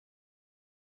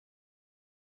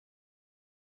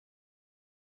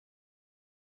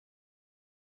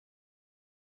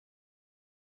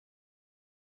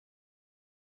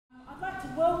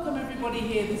welcome everybody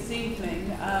here this evening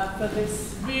for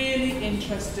this really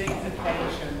interesting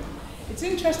occasion. It's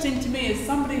interesting to me as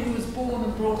somebody who was born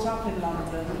and brought up in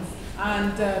London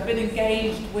and been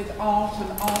engaged with art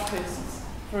and artists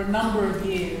for a number of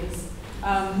years,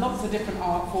 lots of different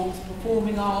art forms,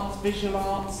 performing arts, visual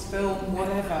arts, film,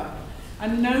 whatever,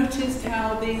 and noticed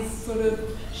how these sort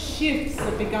of shifts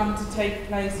have begun to take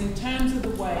place in terms of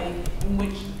the way in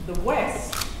which the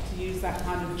West, to use that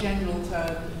kind of general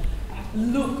term,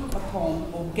 look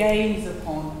upon or gaze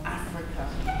upon Africa.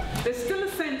 There's still a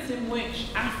sense in which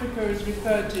Africa is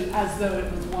referred to as though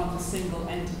it was one single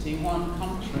entity, one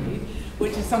country,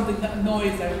 which is something that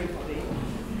annoys everybody.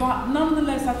 But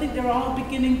nonetheless, I think there are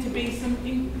beginning to be some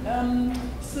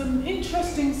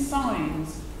interesting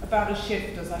signs about a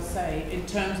shift, as I say, in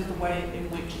terms of the way in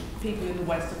which people in the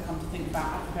West have come to think about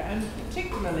Africa, and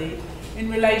particularly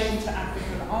in relation to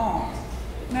African art.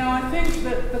 Now, I think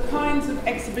that the kinds of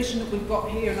exhibition that we've got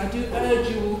here, and I do urge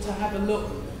you all to have a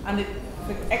look, and the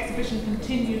exhibition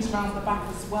continues round the back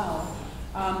as well,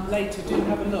 later, do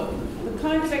have a look. The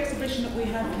kind of exhibition that we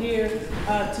have here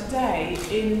today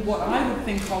in what I would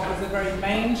think of as a very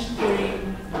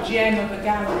mainstream gem of a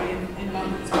gallery in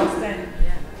London's West End,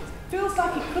 feels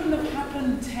like it couldn't have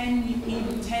happened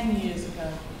even 10 years ago.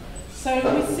 So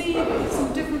we see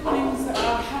some different things that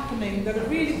are happening that are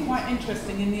really quite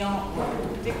interesting in the art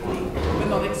world, particularly, but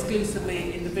not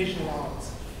exclusively, in the visual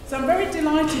arts. So I'm very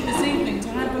delighted this evening to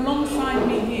have alongside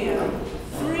me here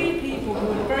 3 people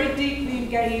who are very deeply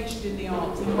engaged in the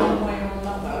arts in one way or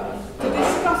another, to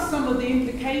discuss some of the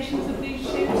implications of these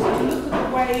shifts, to look at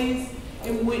the ways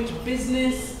in which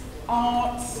business,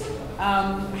 arts,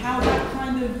 how that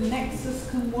kind of nexus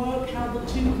can work, how the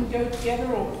two can go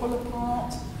together or pull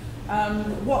apart.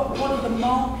 What are the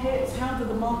markets? How do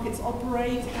the markets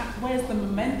operate? Where's the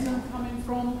momentum coming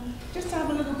from? Just to have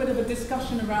a little bit of a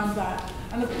discussion around that.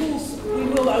 And of course, we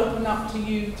will open up to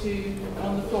you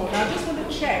on the floor. Now, I just want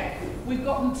to check. We've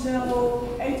got until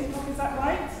 8 o'clock, is that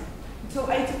right? Until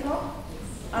 8 o'clock?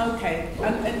 Okay.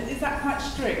 And is that quite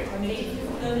strict?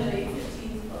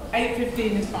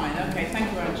 8:15 is fine. Okay,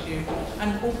 thank you, Anshu.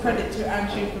 And all credit to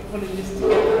Anshu for pulling this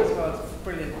together as well. It's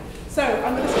brilliant. So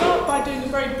I'm going to start by doing a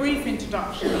very brief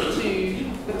introduction to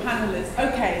the panelists.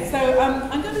 Okay, so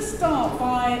I'm going to start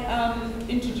by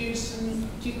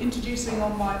introducing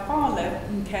on my far left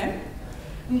Nkem.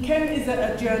 Nkem is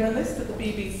a journalist at the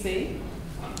BBC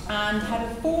and had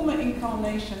a former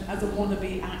incarnation as a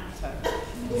wannabe actor.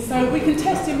 So we can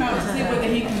test him out to see whether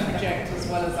he can project as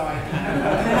well as I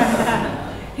can.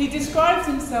 He describes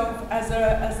himself as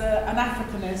an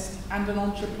Africanist and an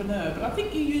entrepreneur, but I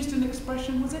think you used an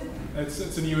expression, was it?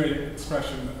 It's a new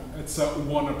expression. It's a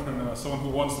wanapreneur, someone who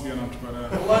wants to be an entrepreneur.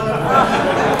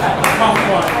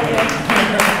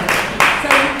 So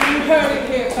you heard it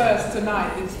here first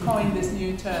tonight, it's coined this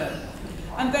new term.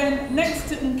 And then next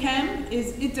to Nkem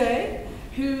is Ide,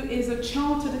 who is a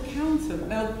chartered accountant.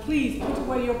 Now please put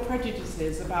away your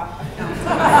prejudices about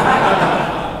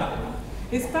accountants.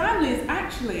 His family is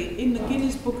actually in the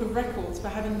Guinness Book of Records for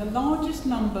having the largest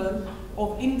number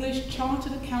of English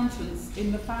chartered accountants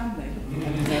in the family.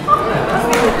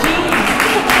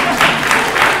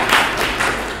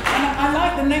 And I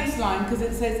like the next line because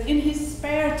it says, in his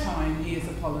spare time he is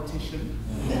a politician.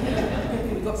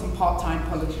 We've got some part-time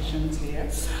politicians here.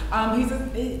 He's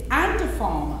and a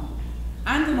farmer,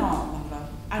 and an art lover,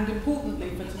 and importantly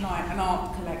for tonight, an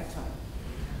art collector.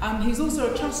 He's also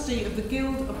a trustee of the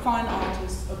Guild of Fine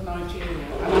Artists of Nigeria,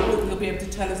 and I hope he'll be able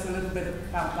to tell us a little bit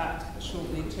about that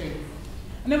shortly too.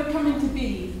 And then we're coming to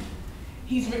Biyi.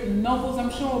 He's written novels.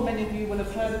 I'm sure many of you will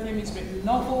have heard of him. He's written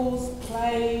novels,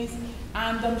 plays,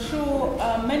 and I'm sure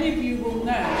many of you will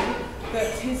know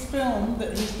that his film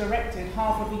that he's directed,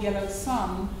 Half of a Yellow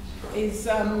Sun, has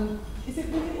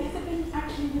it been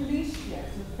actually released yet?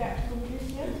 Is it theatrical release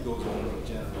yet? It goes on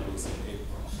general release in April.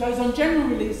 Goes on general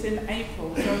release in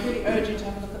April, so I really urge you to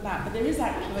have a look at that. But there is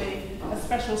actually a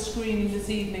special screening this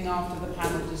evening after the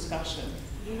panel discussion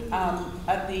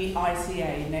at the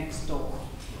ICA next door.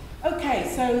 Okay,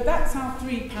 so that's our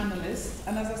 3 panelists,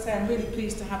 and as I say, I'm really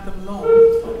pleased to have them along.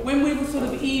 When we were sort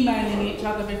of emailing each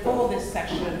other before this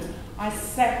session, I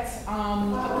set a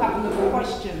couple of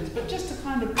questions, but just to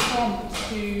kind of prompt,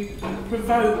 to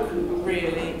provoke,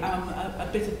 really, a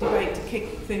bit of debate to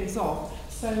kick things off.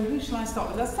 So who shall I start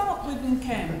with? I'll start with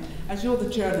Nkem, as you're the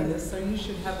journalist, so you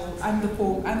should have and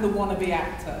the wannabe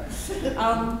actor.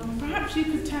 Perhaps you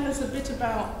could tell us a bit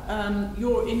about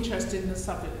your interest in the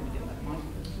subject. Let me get that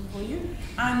microphone for you.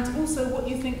 And also what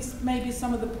you think maybe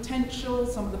some of the potential,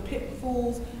 some of the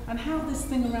pitfalls, and how this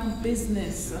thing around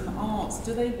business and arts,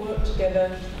 do they work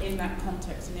together in that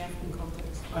context, in the African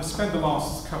context? I've spent the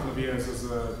last couple of years as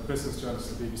a business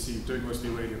journalist at the BBC doing mostly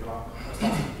radio, but I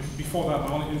started, before that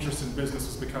my only interest in business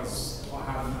was because I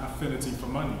had an affinity for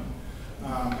money.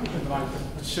 And then I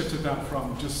shifted that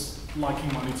from just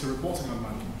liking money to reporting on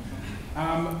money.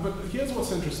 But here's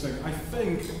what's interesting. I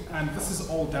think, and this is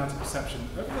all down to perception,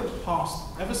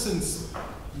 ever since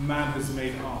man has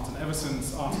made art, and ever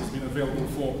since art has been available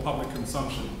for public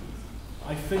consumption,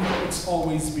 I think it's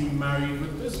always been married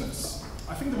with business.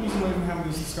 I think the reason we're even having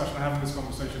this discussion, having this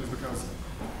conversation, is because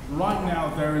right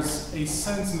now there is a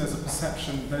sense and there's a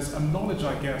perception, there's a knowledge,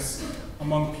 I guess,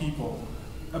 among people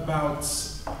about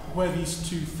where these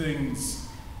two things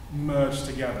merge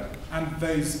together. And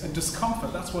there's a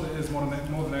discomfort, that's what it is more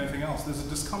than anything else. There's a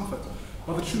discomfort.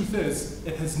 But the truth is,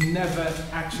 it has never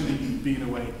actually been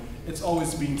away. It's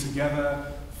always been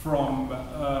together, from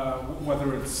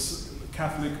whether it's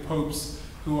Catholic popes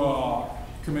who are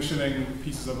commissioning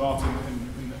pieces of art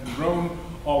in Rome,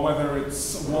 or whether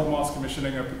it's Walmart's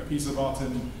commissioning a piece of art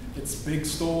in its big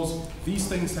stores. These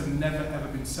things have never ever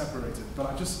been separated.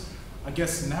 But I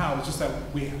guess now it's just that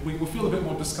we feel a bit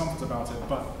more discomfort about it,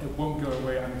 but it won't go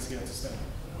away and it's here to stay.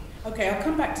 Okay, I'll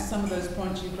come back to some of those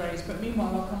points you've raised, but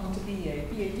meanwhile I'll come on to Biyi.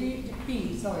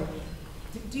 Biyi,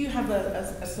 do you have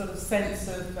a sort of sense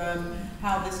of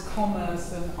how this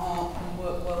commerce and art can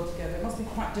work well together? It must be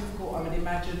quite difficult, I would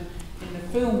imagine, in the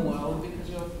film world, because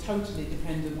you're totally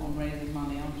dependent on raising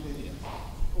money, aren't you?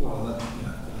 Well,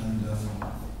 yeah, and that's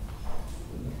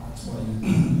why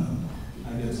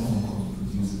I get some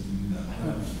producers to do that.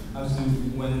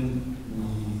 Actually, when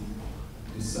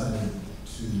we decided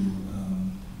to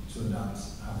adapt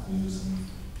Aabru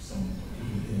some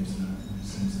people games at the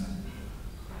same time,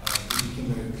 it became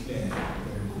very clear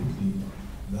very quickly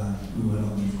that we were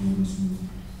not going to be able to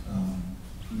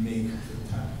make the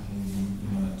type of movie we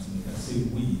wanted to make. I say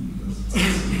we because it's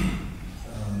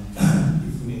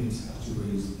if we didn't actually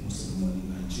raise most of the money in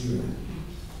Nigeria.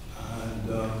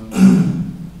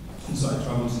 And so I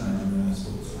traveled to Nigeria and I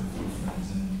spoke to a few friends,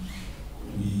 and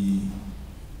we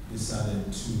decided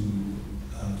to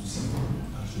simply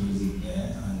actually raise it there,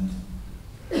 and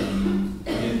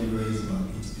then we raised about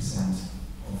 80%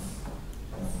 of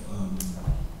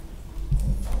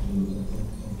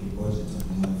the budget of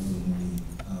the movie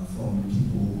from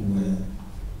people who were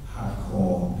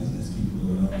hardcore business people who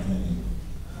were not planning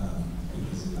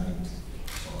because they liked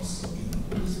us talking about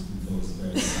this. It was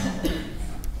very sound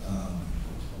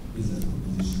business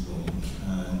proposition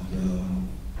going,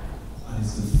 and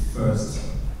it's the first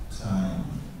time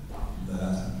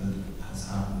that has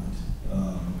happened.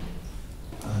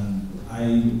 And I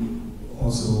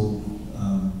also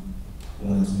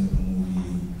wanted to make a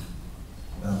movie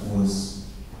that was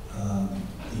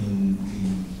in the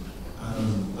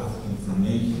annals of African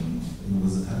filmmaking. It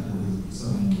was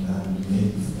something that hadn't been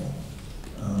made before.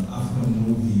 African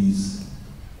movies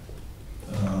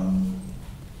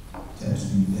tend to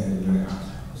be very, very art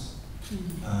house.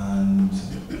 And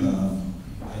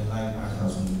I like art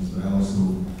house movies, but I also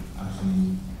actually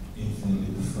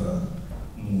infinitely prefer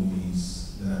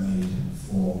movies that are made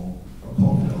for a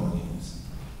popular audience.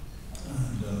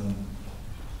 And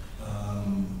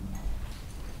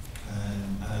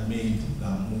I made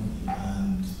that movie,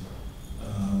 and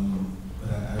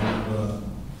but I remember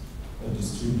a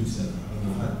distributor. I mean,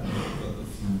 I've had a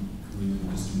few really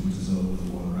good distributors all over the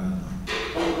world right now,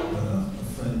 but a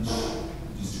French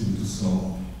distributor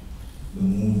saw the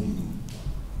movie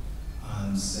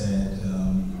and said,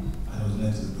 and I was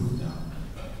next to the proof down,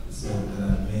 said that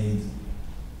I made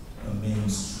a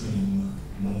mainstream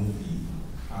movie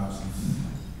out of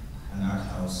an art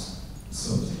house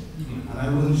subject. And I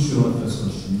wasn't sure if that's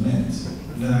what she meant.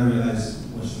 And then I realized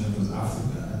what she meant was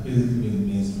Africa. I basically made a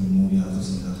mainstream movie out of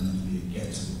something that was meant to be a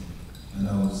ghetto. And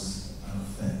that was an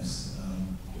offense.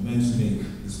 We meant to make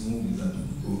this movie that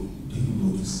people go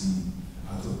to see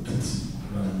out of pity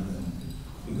rather than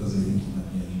because they think it might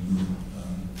be any good.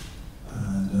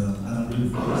 And I'm really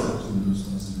proud of the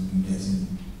responses we've been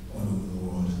getting all over the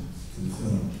world to the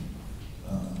film.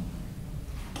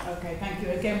 Okay, thank you.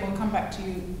 Again, we'll come back to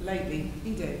you lately.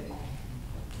 Ide.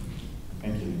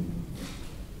 Thank you.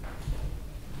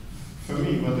 For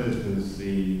me, whether it is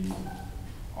the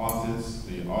artist,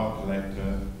 the art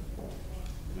collector,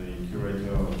 the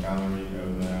curator of a gallery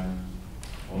over there,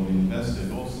 or the investor,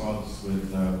 it all starts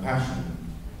with passion.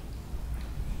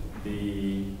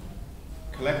 The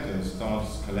collector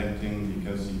starts collecting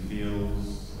because he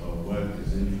feels work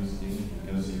is interesting,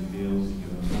 because he feels he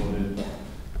can afford it.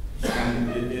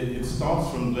 And it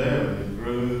starts from there, and it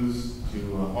grows to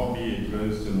a hobby, it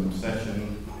grows to an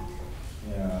obsession.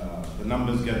 The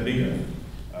numbers get bigger.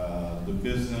 The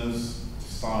business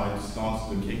side starts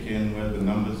to kick in where the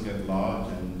numbers get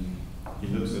large, and he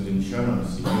looks at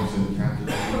insurance, he looks at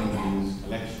cataloging his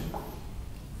collection.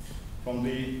 From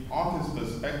the artist's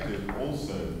perspective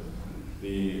also,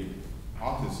 the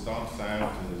artist starts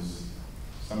out as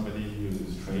somebody who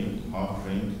is trained, half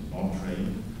trained, not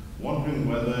trained, wondering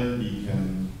whether he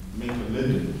can make a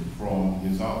living from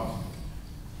his art.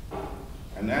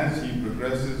 And as he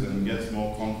progresses and gets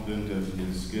more confident of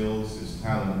his skills, his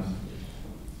talent,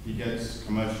 he gets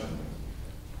commercial.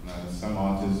 Now, some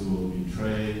artists will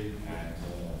betray at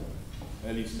an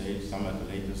early stage, some at a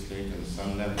later stage, and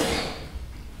some never.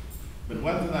 But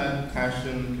whether that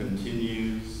passion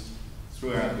continues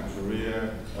throughout the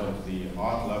career of the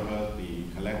art lover, the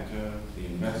collector, the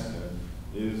investor,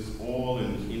 is all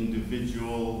an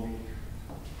individual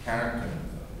character.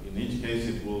 In each case,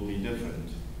 it will be different.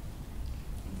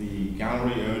 The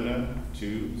gallery owner,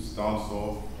 too, starts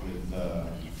off with a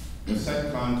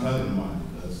set clientele in mind,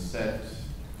 a set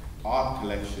art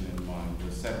collection in mind,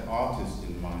 a set artist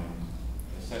in mind,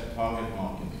 a set target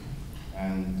market,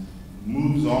 and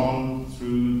moves on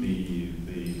through the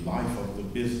life of the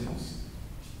business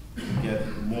to get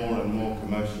more and more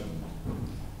commercial.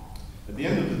 At the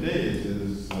end of the day, it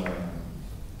is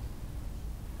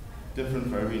different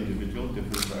for every individual,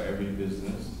 different for every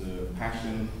business. The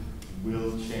passion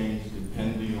will change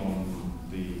depending on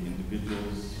the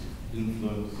individual's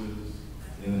influences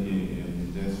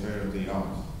in their sphere of the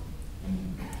arts.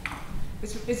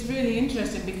 It's really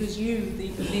interesting because you,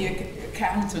 the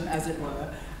accountant, as it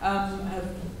were,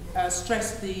 have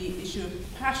stressed the issue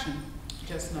of passion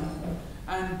just now.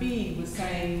 And Biyi was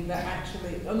saying that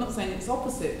actually, I'm not saying it's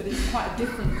opposite, but it's quite a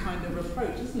different kind of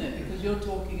approach, isn't it? Because you're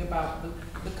talking about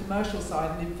the commercial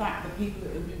side, and in fact, the people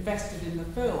that have invested in the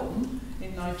film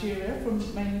in Nigeria,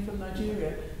 mainly from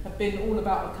Nigeria, have been all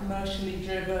about a commercially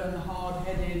driven,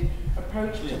 hard-headed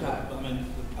approach to that. But I mean,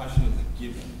 the passion is a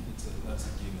given. That's a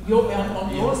given. You're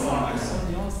on your side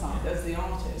as the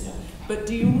artist. Yeah. But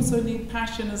do you also need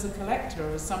passion as a collector,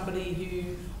 as somebody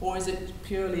who, or is it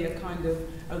purely a kind of,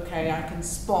 okay, I can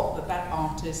spot that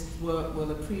artist's work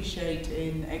will appreciate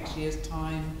in X years'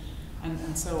 time,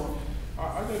 and so on?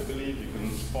 I don't believe you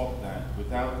can spot that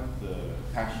without the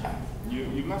passion.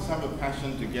 You must have a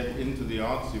passion to get into the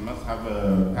arts. You must have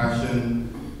a passion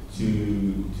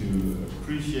to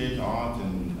appreciate art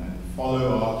and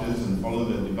follow artists and follow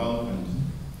their development.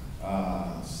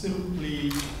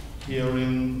 Simply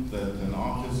hearing that an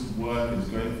artist's work is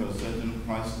going for a certain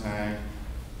price tag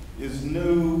is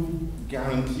no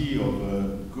guarantee of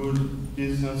a good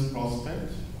business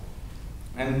prospect.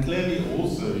 And clearly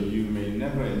also you may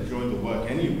never enjoy the work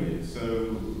anyway.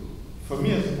 So for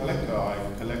me as a collector, I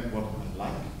collect what I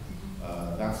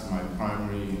like. That's my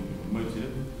primary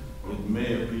motive. It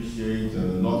may appreciate a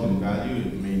lot in value,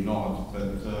 it may not,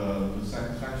 but the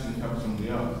satisfaction comes from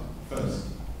the art first.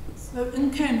 So,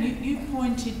 Nkem, you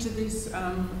pointed to this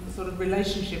sort of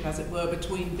relationship, as it were,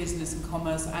 between business and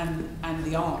commerce and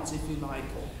the arts, if you like,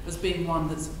 as being one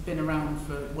that's been around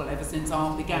for, well, ever since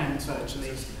art began,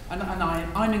 virtually. And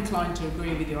I'm inclined to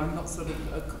agree with you. I'm not sort of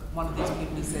one of these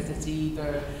people who says it's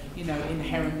either, you know,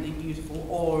 inherently beautiful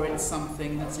or it's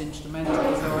something that's instrumental.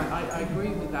 So I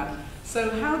agree with that. So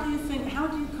how do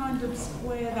you kind of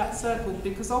square that circle?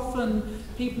 Because often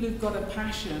people who've got a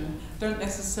passion don't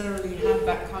necessarily have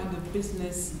that kind of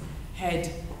business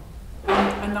head.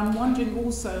 And I'm wondering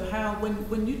also how,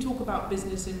 when you talk about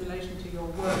business in relation to your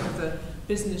work as a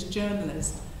business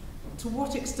journalist, to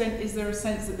what extent is there a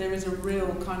sense that there is a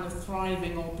real kind of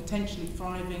thriving or potentially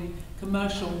thriving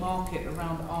commercial market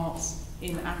around arts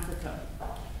in Africa?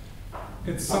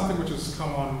 It's something which has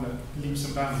come on leaps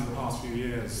and bounds in the past few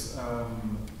years.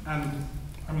 And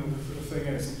I mean, the thing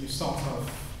is, you start off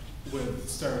with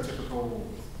stereotypical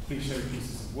cliche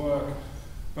pieces of work,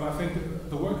 but I think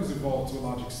the work has evolved to a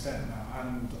large extent now.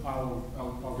 And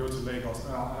I'll go to Lagos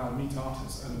and I'll meet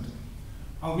artists, and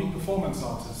I'll meet performance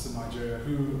artists in Nigeria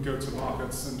who go to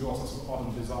markets and do all sorts of odd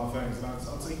and bizarre things. And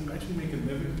I'd say, you actually make a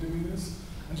living doing this?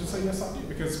 And she'll say, yes, I do,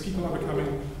 because people are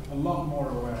becoming a lot more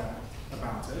aware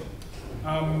about it.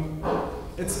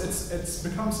 It's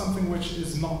become something which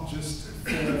is not just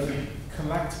for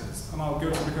collectors. And I'll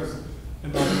go to, because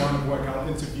in my line of work, I'll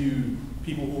interview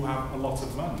people who have a lot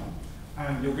of money.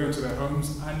 And you'll go to their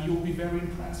homes and you'll be very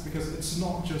impressed, because it's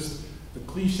not just the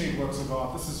cliched works of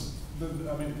art. This is,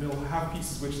 I mean, they'll have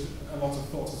pieces which a lot of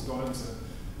thought has gone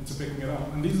into picking it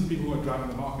up. And these are the people who are driving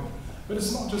the market. But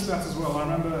it's not just that as well. I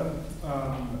remember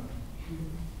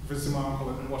visiting my uncle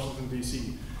in Washington,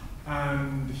 D.C.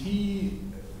 And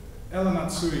Ellen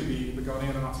Atsui, the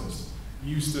Ghanaian artist,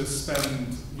 used to stay in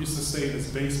his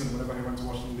basement whenever he went to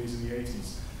Washington, D.C. in the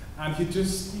 80s. And he'd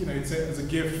just, he'd say, as a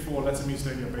gift for letting me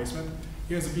stay in your basement,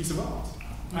 here's a piece of art.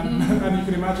 And, and you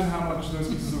can imagine how much those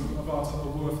pieces of art are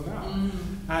worth now.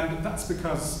 And that's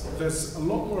because there's a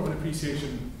lot more of an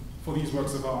appreciation for these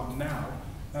works of art now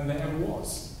than there ever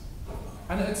was.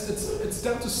 And it's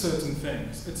down to certain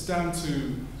things. It's down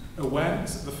to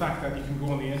awareness, the fact that you can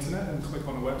go on the internet and click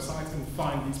on a website and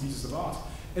find these pieces of art.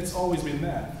 It's always been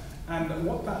there. And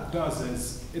what that does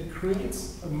is it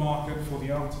creates a market for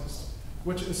the artist,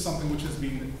 which is something which has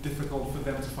been difficult for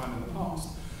them to find in the past.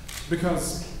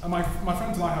 Because my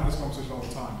friends and I have this conversation all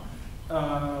the time.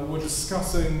 We're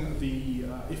discussing the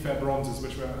Ife bronzes,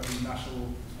 which were the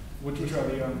national, which were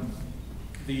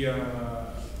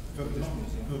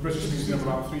the British Museum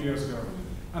about 3 years ago.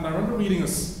 And I remember reading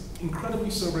this incredibly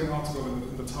sobering article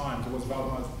in the Times. It was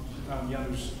about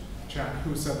Janusz Chak,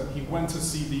 who said that he went to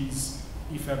see these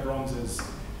Ife bronzes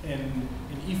in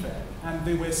Ife, and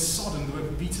they were sodden, they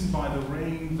were beaten by the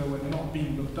rain, they were not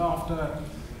being looked after.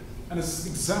 And it's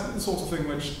exactly the sort of thing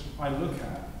which I look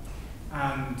at,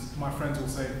 and my friends will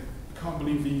say, I can't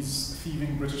believe these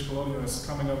thieving British colonialists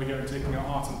coming over here and taking our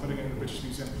art and putting it in the British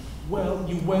Museum. Well,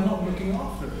 you were not looking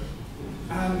after it.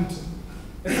 And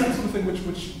it's that sort of thing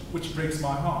which breaks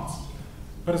my heart.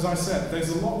 But as I said, there's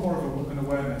a lot more of an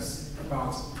awareness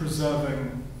about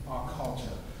preserving our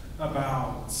culture,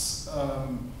 about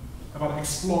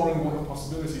exploring what the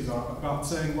possibilities are, about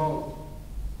saying, well,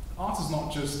 art is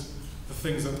not just the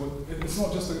things that it's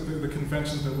not just the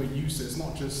conventions that we're used to, it's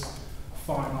not just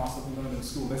fine art that we learn in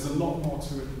school. There's a lot more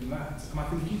to it than that. And I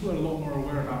think people are a lot more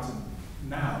aware about it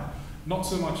now. Not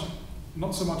so much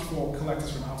for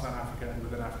collectors from outside Africa and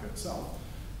within Africa itself,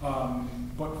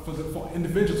 but for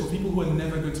individuals or people who are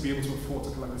never going to be able to afford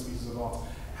to collect these pieces of art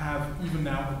have even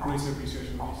now a greater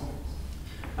appreciation of these things.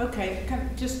 Okay, can I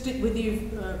just stick with you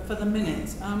for the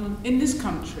minute. In this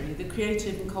country, the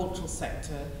creative and cultural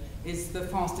sector is the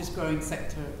fastest growing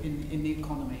sector in the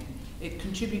economy. It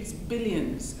contributes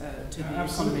billions to the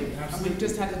economy. And we've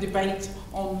just had a debate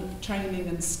on training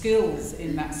and skills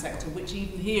in that sector, which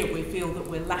even here we feel that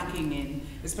we're lacking in,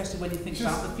 especially when you think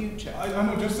about the future. I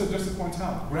know, just to point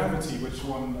out, Gravity, which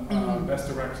won Best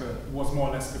Director, was more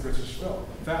or less a British film.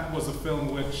 That was a film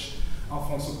which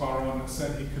Alfonso Cuarón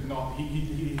said he could not,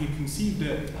 he conceived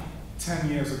it 10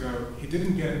 years ago. He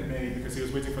didn't get it made because he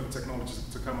was waiting for the technology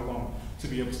to come along to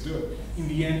be able to do it. In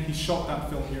the end, he shot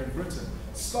that film here in Britain.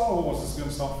 Star Wars is going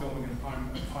to start filming in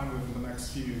Pinewood in the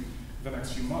next few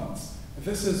months.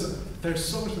 There's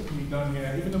so much that can be done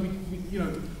here, even though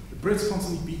the Brits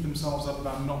constantly beat themselves up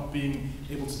about not being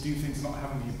able to do things, not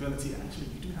having the ability. Actually,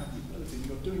 you do have the ability.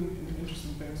 You're doing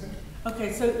interesting things here.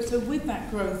 Okay, so with that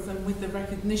growth and with the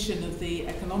recognition of the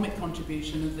economic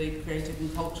contribution of the creative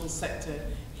and cultural sector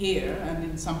here and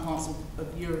in some parts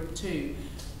of Europe too,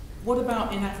 what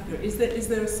about in Africa? Is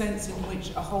there a sense in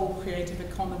which a whole creative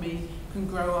economy can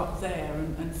grow up there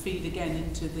and feed again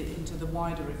into the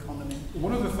wider economy?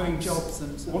 One of the things, jobs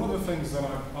and so on. One of the things that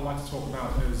I like to talk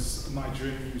about is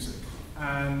Nigerian music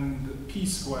and P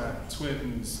Square,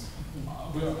 Twins.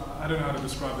 I don't know how to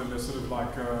describe them. They're sort of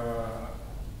like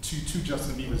two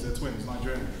Justin Biebers. They're twins,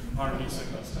 Nigerian R&B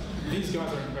singers. These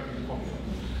guys are incredibly popular.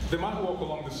 They might walk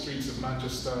along the streets of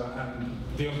Manchester, and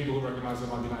the only people who recognise them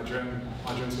might be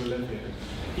Nigerians who live here.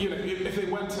 If they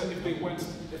went to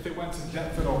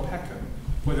Deptford or Peckham,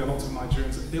 where there are lots of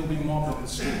Nigerians, they'll be mobbed on the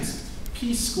streets.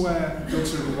 P Square go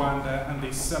to Rwanda and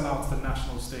they sell out the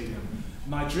National Stadium.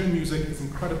 Nigerian music is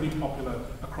incredibly popular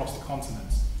across the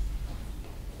continent.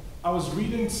 I was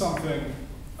reading something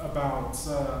about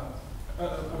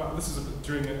this is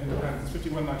during independence,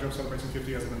 51 Nigeria celebrating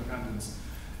 50 years of independence.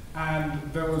 And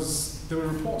there were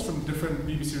reports from different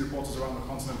BBC reporters around the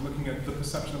continent looking at the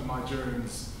perception of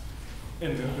Nigerians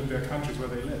in their countries where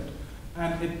they lived.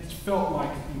 And it felt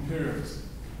like imperialism.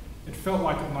 It felt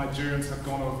like Nigerians had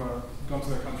gone to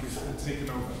their countries and taken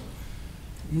over.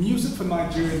 Music for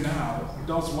Nigeria now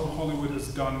does what Hollywood has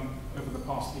done over the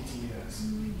past 80 years.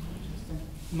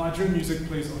 Nigerian music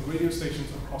plays on radio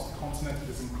stations across the continent. It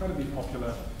is incredibly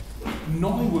popular.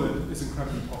 Nollywood is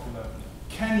incredibly popular.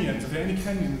 Kenyans, are there any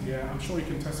Kenyans here? I'm sure you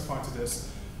can testify to this.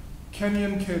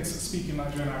 Kenyan kids speak in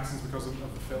Nigerian accents because of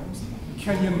the films.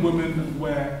 Kenyan women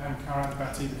wear Ankara and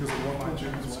Bati because of what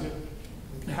Nigerians wear.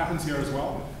 It happens here as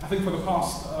well. I think for the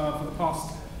past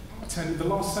 10, the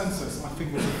last census, I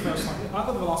think, was the first time,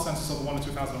 either the last census or the one in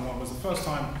 2001, was the first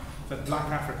time that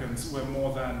black Africans were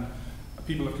more than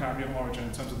people of Caribbean origin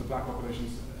in terms of the black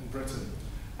populations in Britain.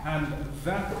 And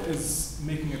that is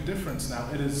making a difference now.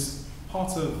 It is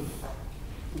part of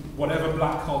whatever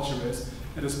black culture is.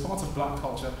 It is part of black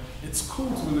culture. It's cool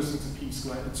to be listening to P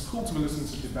Square. It's cool to be listening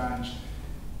to D'banj.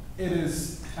 it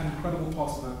is an incredible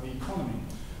part of the economy.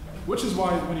 Which is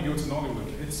why when you go to Nollywood,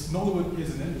 Nollywood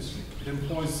is an industry. It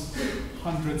employs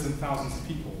hundreds and thousands of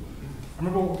people. I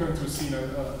remember going to a scene,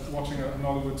 watching a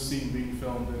Nollywood scene being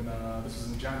filmed this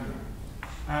was in January.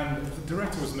 And the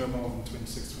director was no more than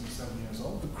 26, 27 years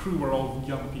old. The crew were all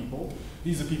young people.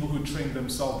 These are people who trained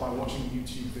themselves by watching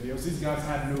YouTube videos. These guys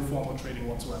had no formal training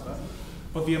whatsoever.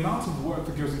 But the amount of work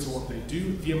that goes into what they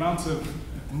do, the amount of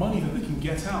money that they can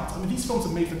get out. I mean, these films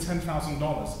are made for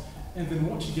 $10,000. And then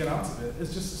what you get out of it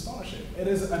is just astonishing.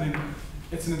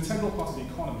 It's an integral part of the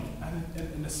economy, and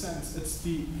in a sense, it's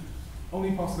the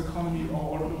only part of the economy,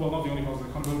 well, not the only part of the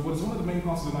economy, but it's one of the main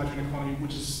parts of the Nigerian economy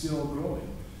which is still growing.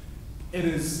 It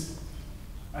is,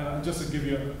 and just to give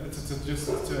you,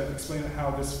 to explain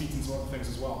how this feeds into other things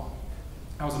as well.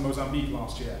 I was in Mozambique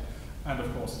last year, and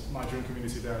of course, Nigerian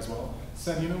community there as well.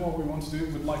 Said, you know what we want to do?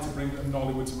 We'd like to bring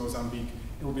Nollywood to Mozambique.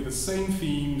 It will be the same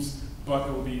themes, but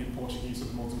it will be in Portuguese so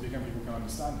the Mozambican people can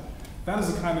understand it. That is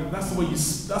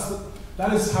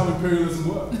that is how imperialism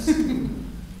works.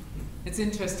 It's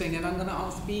interesting, and I'm going to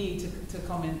ask Biyi to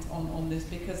comment on this,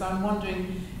 because I'm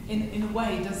wondering, in a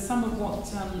way, does some of what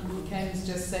Nkem's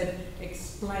just said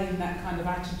explain that kind of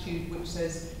attitude which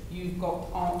says you've got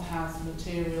art house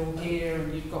material here,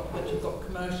 and you've got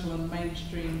commercial and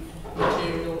mainstream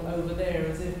material over there,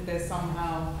 as if there's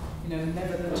somehow, you know,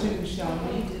 never the two shall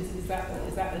meet? Is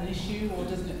that an issue, or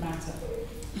doesn't it matter?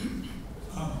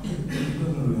 It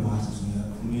doesn't really matter to me.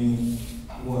 For me,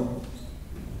 what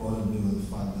bothered me was the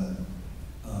fact that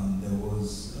there was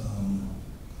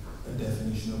a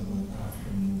definition of what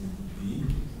African movie could be,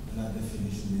 and that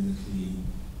definition basically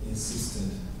insisted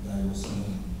that it was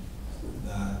something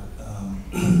that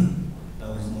that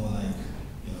was more like,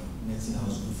 you know, medicine that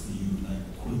was good for you, like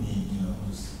quinine, you know,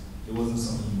 it wasn't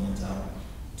something you went out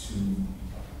to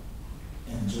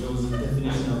enjoy. It was a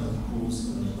definition of the course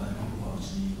of the black people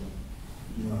actually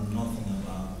know nothing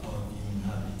about our viewing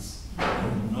habits.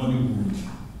 Nollywood,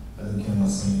 as Nkem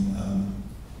was saying,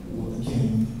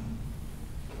 came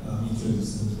into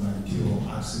existence by pure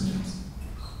accident.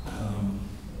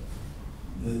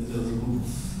 There was a group of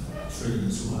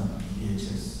traders who had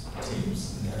VHS tapes,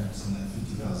 and they had something like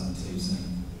 50,000 tapes, and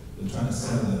they were trying to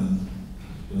sell them.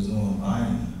 There was no one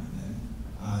buying them.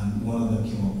 And one of them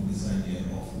came up with this idea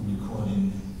of recording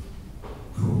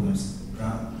programs,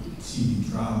 TV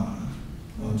drama,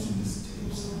 onto these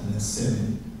tapes, and then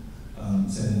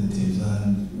selling the tapes.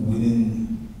 And within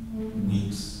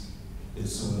weeks, it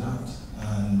sold out.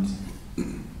 And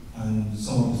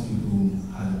some of these people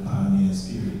had a pioneer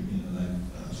spirit, you know, like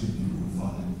actually people who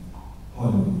founded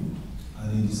Hollywood. And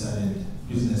they decided,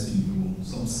 business people,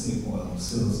 some snake oil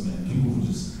salesmen, people who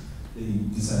they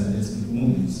decided let's make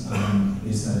movies, and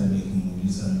they started making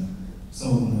movies, and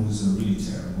some of the movies were really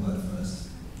terrible at first,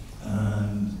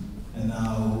 and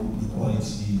now the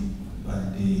quality by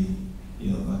the day,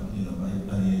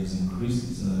 by the year,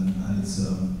 increases, and it's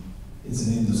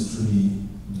an industry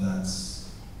that's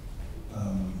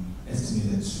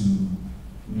estimated to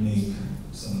make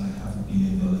something like $500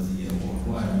 million a year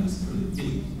worldwide. It's pretty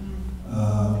big,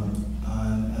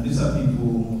 and these are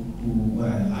people who what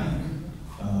I like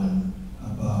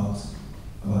about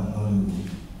Nollywood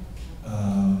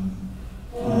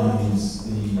is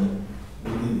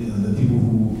the people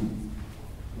who,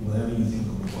 whatever you think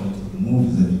of the quality of the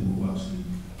movies, the people who actually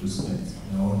respect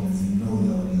the audience and know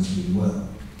the audience really well.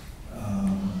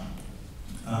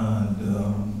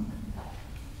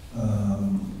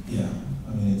 Yeah, I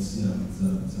mean it's a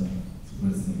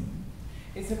great thing.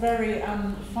 It's a very,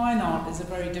 fine art is a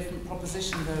very different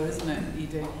proposition though, isn't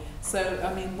it, Ide? So,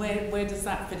 I mean, where does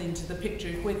that fit into the picture?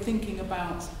 If we're thinking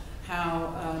about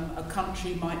how a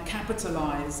country might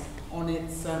capitalize on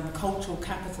its cultural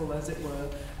capital, as it were,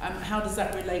 how does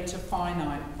that relate to fine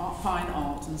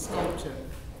art and sculpture?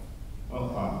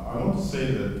 Well, I want to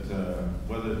say that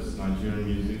whether it's Nigerian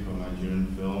music or Nigerian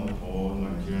film or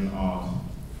Nigerian art,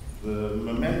 the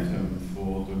momentum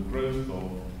for the growth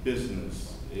of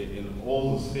business in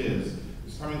all the spheres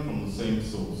is coming from the same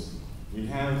source. We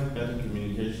have better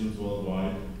communications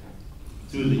worldwide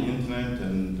through the internet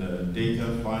and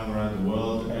data flying around the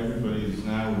world. Everybody is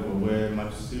now aware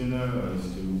much sooner as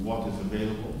to what is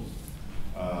available.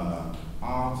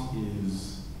 Art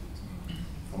is,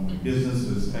 from a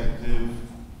business perspective,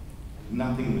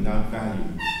 nothing without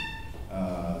value.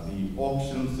 The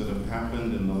auctions that have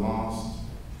happened in the last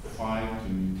 5 to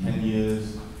 10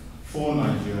 years for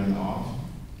Nigerian art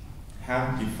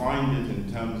have defined it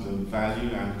in terms of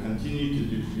value and continue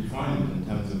to define it in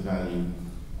terms of value.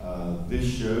 This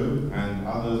show and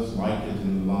others like it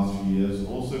in the last few years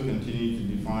also continue to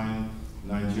define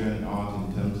Nigerian art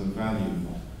in terms of value.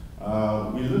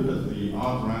 We look at the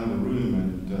art around the room,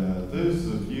 and those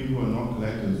of you who are not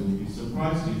collectors will be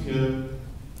surprised to hear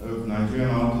of Nigerian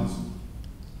artists.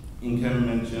 Nkem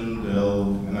mentioned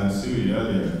and Asui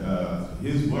earlier.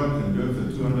 His work can go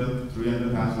for 200,000,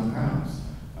 300,000 pounds.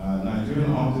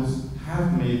 Nigerian artists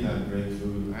have made that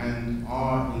breakthrough and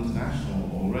are international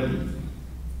already.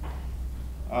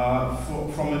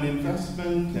 From an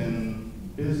investment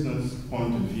and business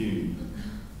point of view,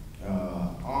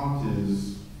 art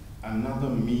is another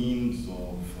means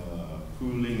of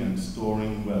pooling and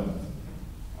storing wealth.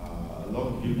 A lot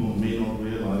of people may not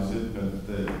realize it,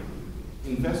 but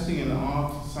investing in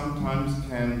art sometimes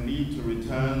can lead to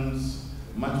returns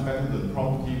much better than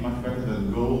property, much better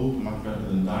than gold, much better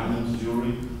than diamonds,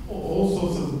 jewelry, or all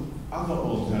sorts of other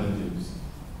alternatives.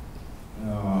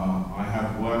 I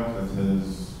have work that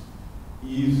has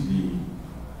easily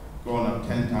gone up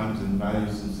 10 times in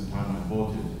value since the time I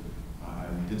bought it. I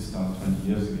did start 20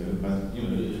 years ago, but you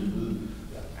know,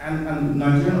 and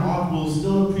Nigerian art will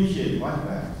still appreciate like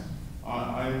that.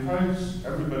 I encourage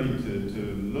everybody to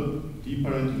look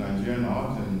deeper into Nigerian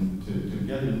art and to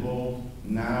get involved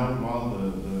now while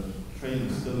the train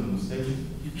is still in the station.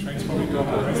 Train's probably gone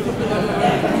already.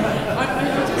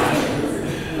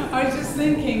 I was just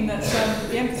thinking that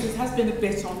the emphasis has been a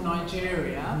bit on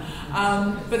Nigeria,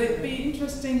 but it'd be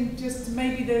interesting just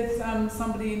maybe there's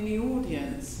somebody in the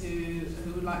audience who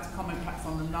would like to comment perhaps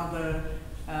on another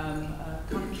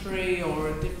country or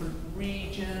a different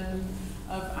region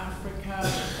of Africa,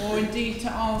 or indeed to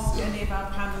ask any of our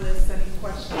panelists any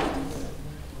questions,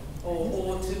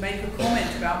 or to make a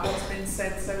comment about what's been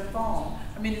said so far.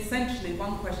 I mean, essentially,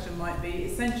 one question might be,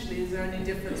 essentially, is there any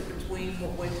difference between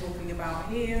what we're talking about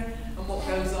here and what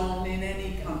goes on in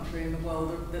any country in the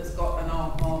world that's got an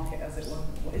art market, as it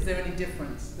were? Is there any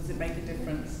difference? Does it make a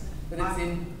difference that it's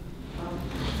in?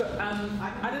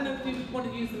 I don't know if you want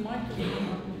to use the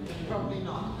microphone. Probably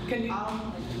not. Can you?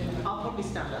 I'll probably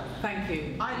stand up. Thank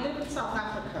you. I live in South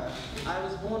Africa. I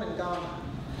was born in Ghana,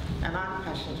 and I'm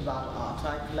passionate about art.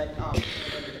 I collect art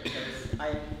all over the place.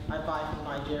 I buy from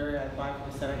Nigeria, I buy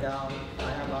from Senegal,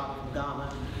 I have art from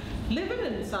Ghana. Living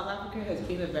in South Africa has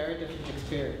been a very different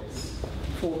experience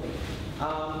for me.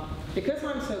 Because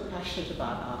I'm so passionate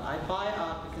about art, I buy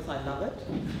art because I love it,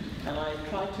 and I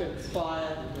try to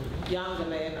inspire young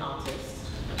Ghanaian artists,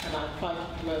 and I try to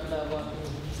promote their work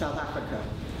in South Africa.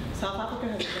 South Africa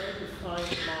has a very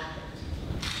defined market,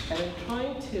 and in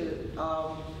trying to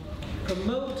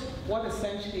promote what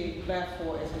essentially,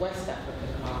 therefore, is West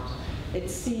African art,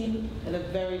 it's seen in a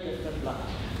very different light.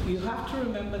 You have to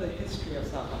remember the history of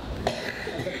South Africa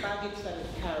and the baggage that it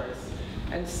carries,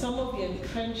 and some of the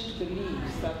entrenched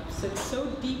beliefs that sit so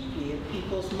deeply in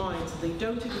people's minds they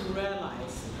don't even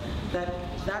realize that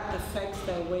that affects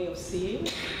their way of seeing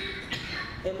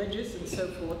images and so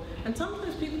forth. And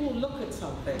sometimes people will look at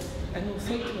something and will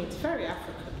say to me, it's very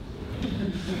African.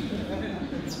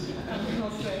 And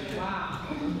they'll say, wow,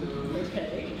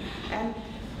 okay. And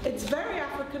it's very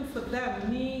African for them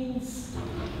means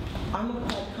I'm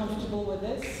not quite comfortable with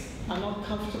this. I'm not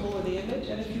comfortable with the image,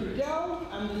 and if you delve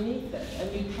underneath it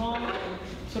and you try and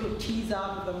sort of tease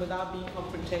out of them without being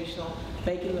confrontational,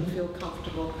 making them feel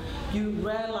comfortable, you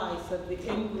realize that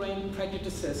the ingrained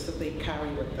prejudices that they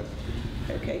carry with them.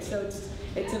 Okay, so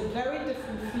it's a very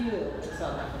different feel in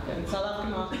South Africa. And South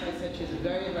African art, as I said, is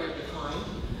very, very defined.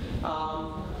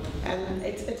 And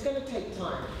it's going to take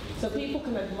time. So people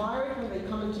can admire it when they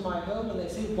come into my home and they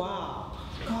say, wow,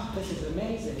 God, this is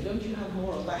amazing. Don't you have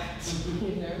more of that?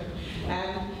 You know?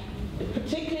 And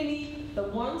particularly the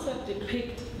ones that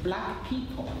depict black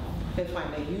people, if I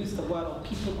may use the word, or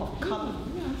people of color,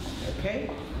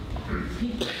 okay?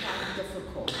 People find it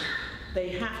difficult. They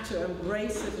have to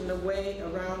embrace it in a way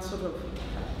around sort of,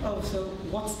 oh, so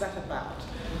what's that about?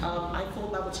 I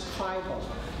thought that was tribal.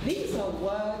 These are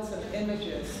words and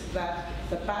images that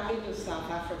the baggage of South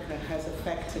Africa has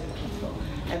affected people.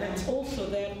 And it's also,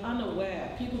 they're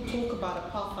unaware. People talk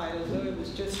about apartheid as though it was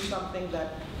just something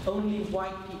that only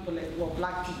white people or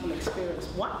black people experience.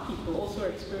 White people also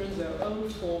experience their own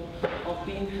form of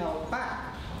being held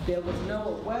back. There was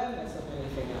no awareness of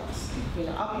anything else. You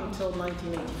know, up until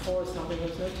 1984 or something, there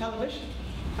was no television.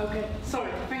 Okay,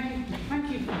 sorry, thank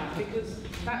you for that, because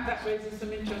that raises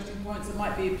some interesting points that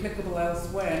might be applicable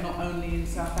elsewhere, not only in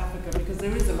South Africa, because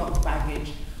there is a lot of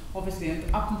baggage, obviously,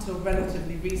 and up until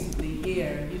relatively recently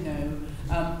here, you know,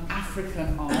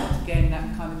 African art, again,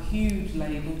 that kind of huge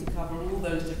label to cover all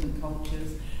those different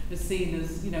cultures, was seen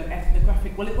as, you know,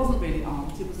 ethnographic. Well, it wasn't really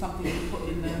art, it was something you put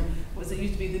in the, what was it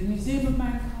used to be, the Museum of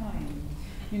Mankind.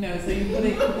 You know, so you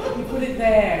put it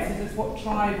there, because it's what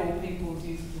tribal peoples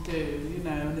used to do, you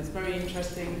know, and it's very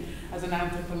interesting as an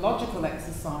anthropological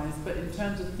exercise, but in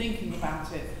terms of thinking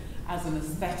about it as an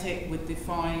aesthetic with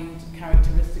defined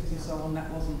characteristics and so on, that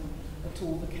wasn't at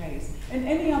all the case. And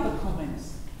any other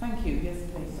comments? Thank you. Yes,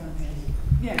 please.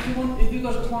 Yeah, if you've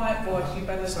got a quiet voice, you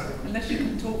better, unless you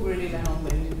can talk really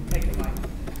loudly, take it mic.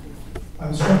 I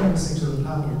was trying to listen to the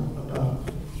panel about,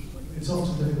 it's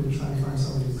often difficult to try and find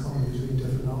somebody in common between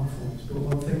different art forms, but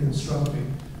one thing that struck me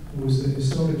was that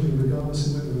historically, regardless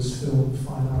of whether it was film,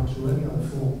 fine art, or any other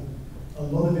form, a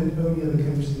lot of it only ever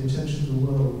came to the attention of the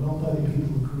world, not by the people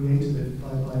who created it,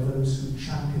 but by those who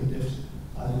championed it,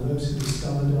 either those who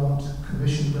discovered art,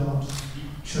 commissioned art,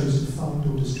 chose to fund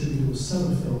or distribute or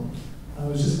sell a film. I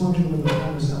was just wondering whether the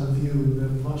panelists have a view in a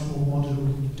much more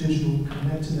modern, digital,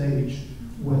 connected age,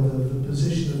 whether the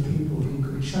position of people who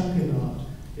could champion art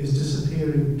is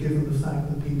disappearing given the fact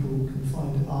that people can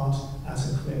find art at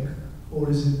a click, or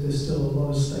is it there's still a lot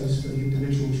of space for the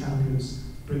individual champions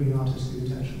bringing artists to the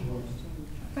attention of the world?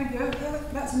 Thank you.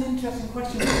 That's an interesting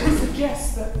question. It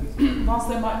suggests that whilst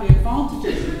there might be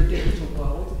advantages in the digital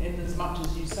world, in as much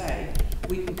as you say,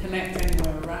 we can connect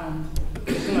anywhere around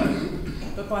the globe,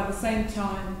 but by the same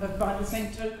time, by the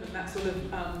same token, that sort of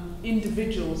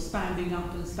individuals standing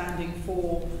up and standing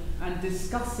for and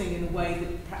discussing in a way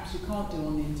that perhaps you can't do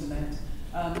on the internet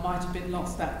might have been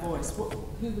lost that voice. Who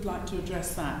would like to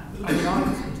address that?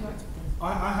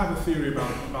 I have a theory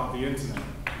about the internet.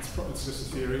 It's just a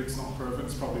theory, it's not proven,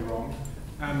 it's probably wrong.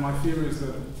 And my theory is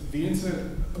that the internet,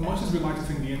 much as we like to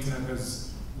think the internet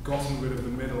has gotten rid of the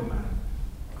middleman,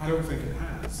 I don't think it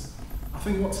has. I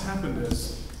think what's happened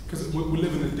is, because we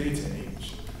live in a data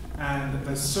age, and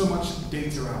there's so much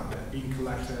data out there being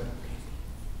collected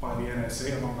by the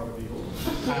NSA, among other people,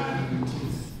 and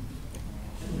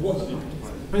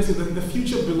basically the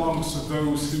future belongs to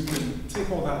those who can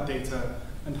take all that data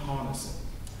and harness it.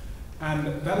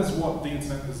 And that is what the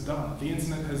internet has done. The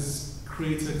internet has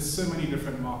created so many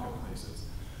different marketplaces.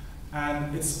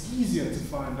 And it's easier to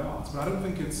find art, but I don't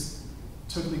think it's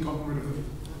totally gotten rid of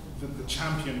the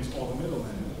champions or the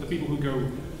middlemen, the people who go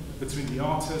between the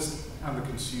artist and the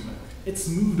consumer. It's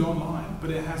moved online, but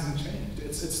it hasn't changed.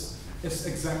 It's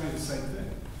exactly the same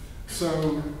thing.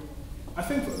 So I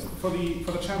think for the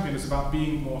champion, it's about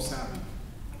being more savvy.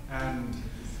 And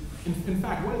in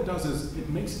fact, what it does is it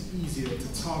makes it easier to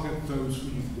target those who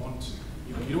you want to.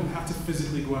 You don't have to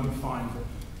physically go and find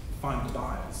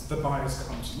buyers. The buyers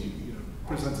come to you.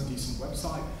 Present a decent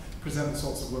website, present the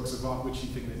sorts of works of art which you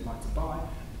think they'd like to buy,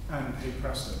 and hey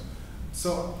presto.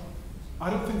 So I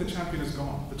don't think the champion is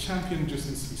gone. The champion just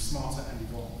needs to be smarter and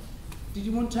evolve. Did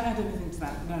you want to add anything to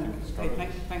that? No. Okay,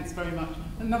 thanks very much.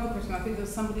 Another question. I think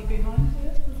there's somebody behind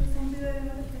here. Was there somebody there?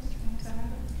 Another question?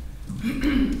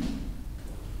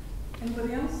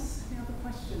 Anybody else? Any other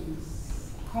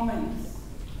questions? Comments?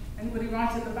 Anybody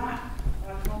right at the back? I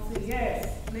can't see.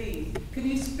 Yes, please. Can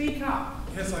you speak up?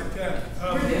 Yes, I can.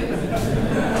 Brilliant.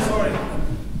 Sorry.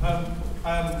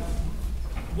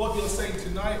 What you're saying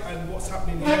tonight and what's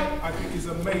happening here, I think is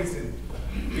amazing.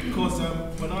 Because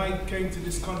when I came to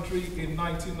this country in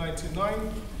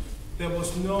 1999, there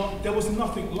was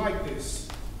nothing like this.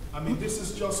 I mean, this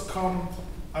has just come,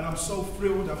 and I'm so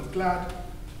thrilled, I'm glad.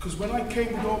 Because when I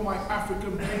came with all my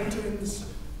African paintings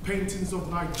of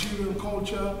Nigerian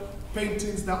culture,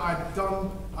 paintings that I'd done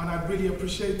and I really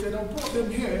appreciated, I brought them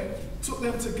here, took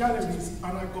them to galleries,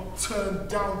 and I got turned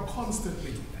down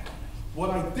constantly. What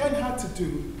I then had to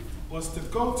do was to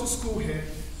go to school here,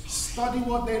 study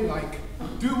what they like,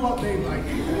 do what they like,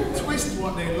 twist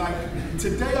what they like.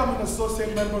 Today I'm an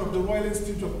associate member of the Royal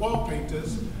Institute of Oil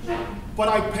Painters, but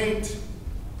I paint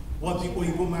what the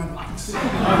Oyibo man likes.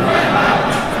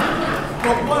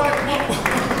 But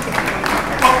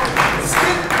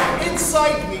still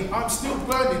inside me, I'm still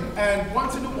burning, and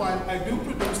once in a while I do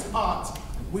produce art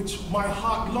which my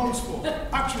heart longs for.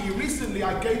 Actually, recently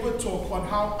I gave a talk on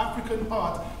how African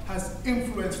art has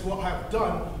influenced what I've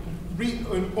done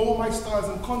in all my styles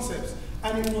and concepts.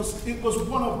 And it was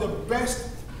one of the best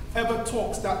ever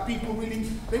talks that people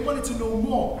they wanted to know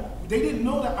more. They didn't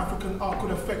know that African art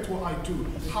could affect what I do,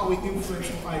 how it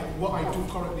influenced what I do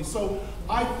currently. So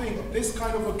I think this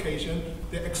kind of occasion,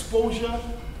 the exposure,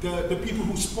 the people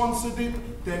who sponsored it,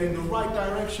 they're in the right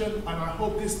direction, and I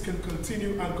hope this can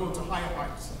continue and go to higher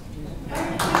heights.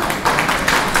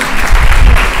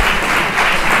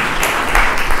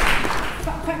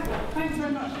 Thanks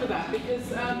very much for that,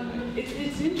 because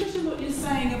it's interesting what you're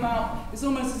saying about, it's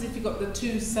almost as if you've got the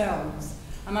two selves,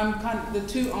 and I'm kind of the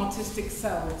two artistic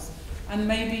selves, and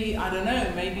maybe, I don't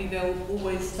know, maybe they'll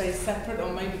always stay separate,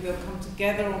 or maybe they'll come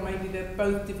together, or maybe they'll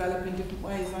both develop in different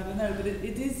ways, I don't know, but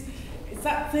it's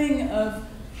that thing of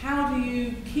how do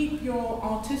you keep your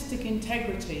artistic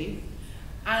integrity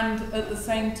and at the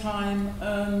same time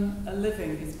earn a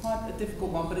living? It's quite a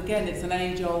difficult one, but again, it's an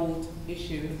age-old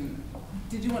issue, isn't it?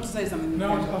 Did you want to say something?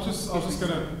 No, I was just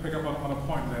going to pick up on a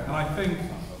point there, and I think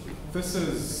this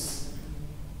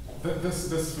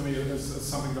for me is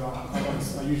something that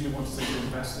I usually want to say to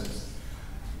investors.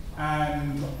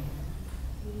 And,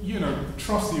 you know,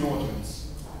 trust the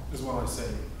audience is what I say.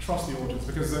 Trust the audience,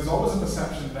 because there's always a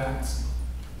perception that,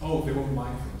 oh, they won't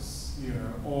like this, you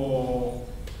know,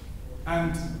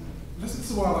 and this is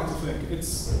the way I like to think.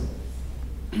 It's,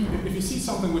 if you see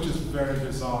something which is very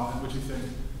bizarre and which you think,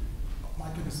 oh my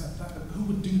goodness, who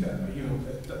would do that? You know,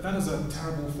 that is a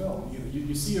terrible film.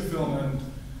 You see a film and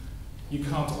you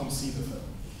can't unsee the film.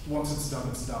 Once it's done,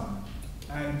 it's done.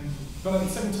 But at the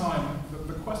same time,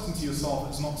 the question to yourself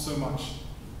is not so much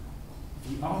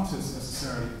the artist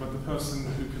necessarily, but the person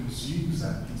who consumes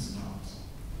that piece of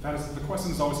art. The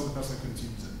question is always the person who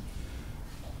consumes it.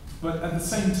 But at the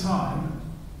same time,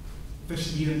 they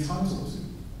should be entitled to.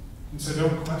 And so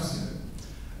don't question it.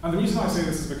 And the reason I say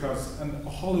this is because, and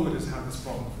Hollywood has had this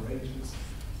problem for ages.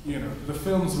 You know, the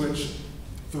films which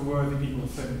the worthy people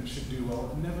think should do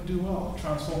well never do well.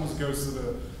 Transformers goes to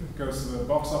the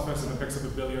box office and it picks up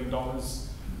 $1 billion.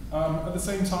 At the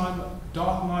same time,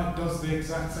 Dark Knight does the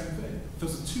exact same thing.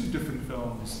 Those are two different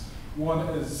films. One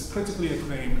is critically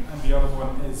acclaimed and the other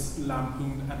one is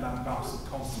lampooned and lambasted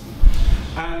constantly.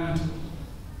 And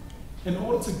in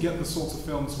order to get the sorts of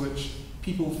films which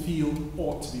people feel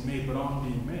ought to be made but aren't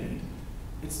being made,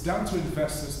 it's down to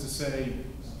investors to say,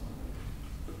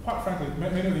 quite frankly,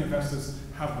 many of the investors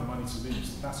have the money to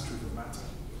lose. That's the truth of the matter.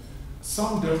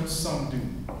 Some don't, some do.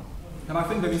 And I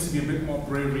think there needs to be a bit more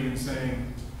bravery in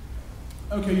saying,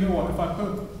 okay, you know what, if I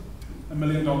put $1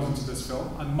 million into this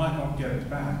film, I might not get it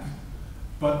back.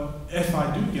 But if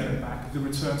I do get it back, the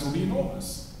returns will be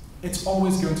enormous. It's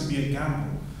always going to be a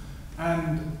gamble.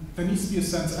 And there needs to be a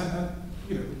sense, and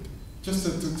you know, just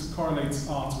to correlate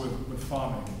art with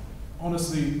farming,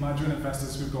 honestly, Nigerian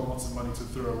investors who've got lots of money to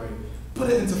throw away, put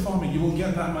it into farming, you will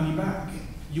get that money back.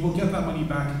 You will get that money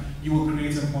back, you will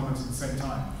create employment at the same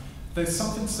time. There's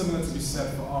something similar to be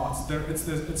said for art.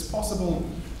 It's possible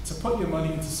to put your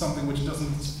money into something which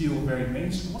doesn't feel very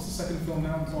mainstream. What's the second film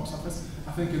now in the box office?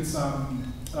 I think it's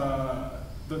the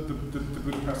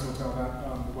Budapest Hotel, that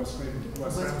the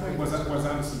Wes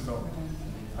Anderson film,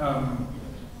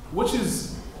 which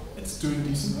is, it's doing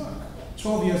decent work.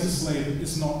 12 Years a Slave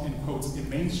is not, in quotes, a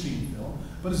mainstream film,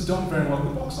 but it's done very well at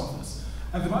the box office.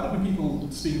 And there might have been people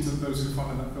speaking to those who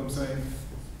funded that film saying,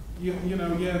 you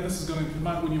know, yeah, this is going to, it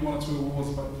might win you 1 or 2 awards,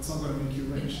 but it's not going to make you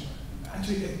rich.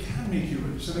 Actually, it can make you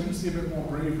rich, so there needs to be a bit more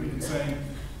bravery in saying,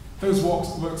 those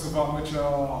works of art which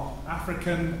are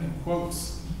African, in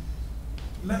quotes,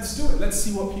 let's do it. Let's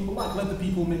see what people like. Let the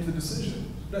people make the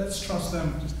decision. Let's trust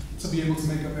them to be able to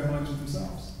make up their minds for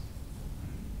themselves.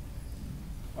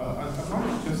 I'd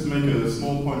like to just make a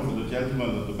small point for the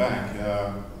gentleman at the back.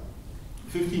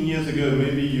 15 years ago,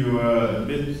 maybe you were a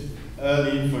bit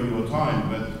early for your time,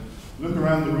 but look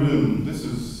around the room. This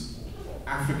is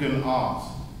African art,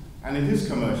 and it is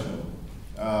commercial.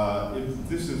 If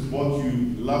this is what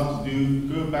you love to do,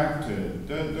 go back to it.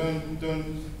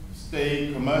 Don't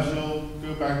stay commercial.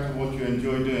 Go back to what you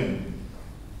enjoy doing.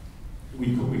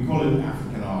 We call it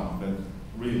African art, but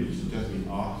really it should just be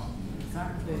art.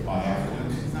 Exactly. By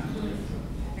Africans.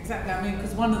 Exactly. I mean,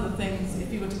 because one of the things,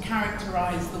 if you were to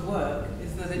characterize the work,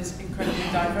 is that it's incredibly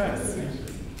diverse. There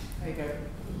you go.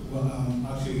 Well,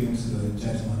 actually, again, to the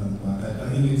gentleman at the back, I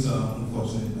think it's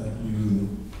unfortunate that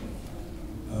you,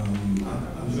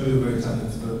 I'm sure you're a very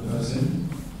talented person.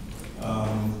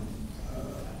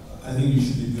 I think you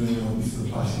should be doing what you feel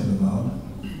passionate about.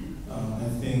 I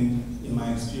think, in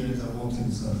my experience, I've worked in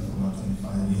this country for about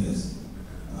 25 years,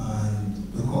 and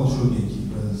the cultural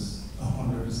gatekeepers,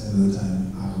 100% of the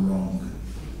time, are wrong.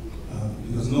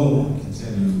 Because no one can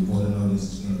tell you what an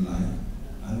artist is going to like.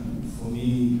 And for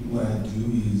me, what I do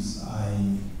is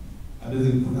I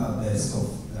basically put out there stuff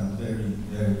that I'm very,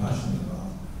 very passionate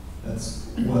about.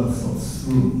 That's well thought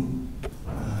through.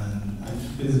 And I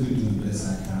basically do the best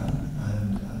I can. And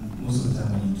most of the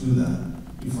time when you do that,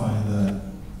 you find that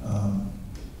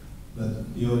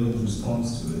that the audience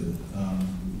responds to it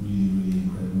really, really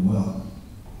incredibly well.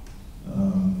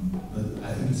 But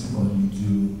I think it's important you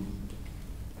do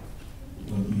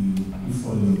what you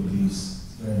follow your beliefs.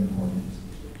 It's very important.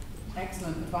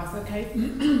 Excellent advice. Okay. Thank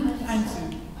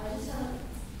you. I just have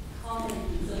a comment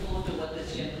in support of what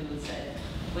this gentleman said.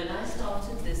 When I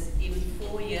started this, even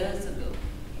 4 years ago,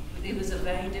 it was a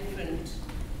very different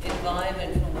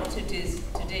environment from what it is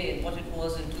today and what it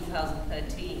was in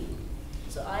 2013.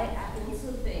 So I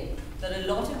also think that a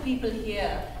lot of people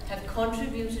here have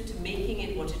contributed to making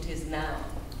it what it is now.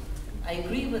 I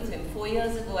agree with him. 4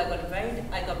 years ago, I got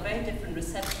very different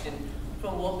reception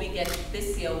from what we get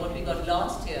this year, what we got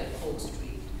last year at Folk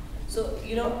Street. So,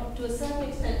 you know, to a certain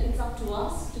extent, it's up to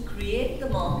us to create the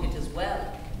market as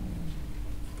well.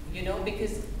 You know,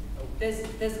 because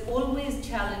there's always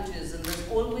challenges and there's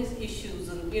always issues,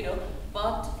 and you know,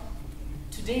 but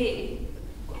today,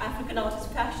 African art is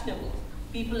fashionable.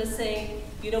 People are saying,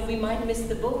 you know, we might miss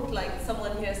the boat, like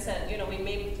someone here said, you know, we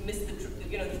may miss the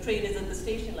train is at the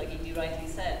station, like he rightly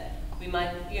said. We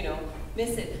might, you know,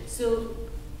 miss it. So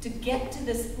to get to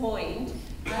this point,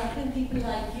 how can people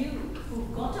like you, who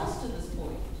got us to this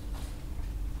point?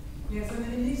 Yes,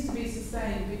 and it needs to be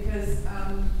sustained because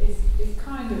it's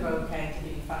kind of okay to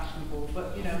be fashionable,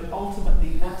 but you know, ultimately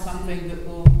you want something that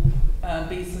will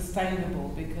be sustainable,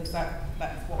 because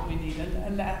that's what we need,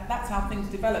 and that's how things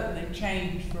develop, and they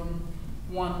change from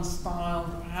one style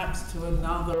perhaps to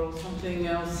another, or something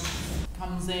else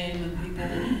comes in and people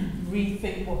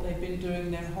rethink what they've been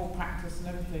doing, their whole practice and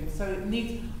everything. So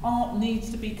art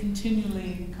needs to be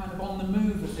continually kind of on the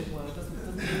move, as it were. It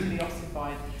doesn't need to be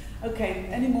ossified. Okay,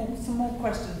 some more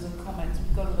questions and comments?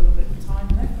 We've got a little bit of time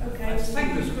left. Okay, I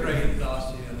think it was great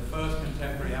last year, the first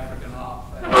contemporary African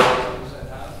art fair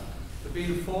set out. There have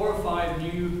been 4 or 5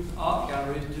 new art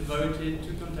galleries devoted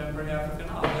to contemporary African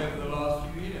art over the last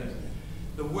few years.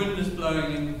 The wind is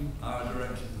blowing in our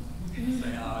direction.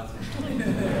 Say ours.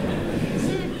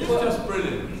 It's just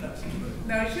brilliant. It's absolutely brilliant.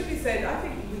 No, it should be said, I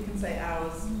think we can say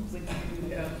ours with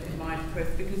you in mind, Chris,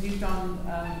 because you've done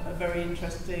a very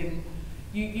interesting,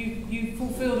 you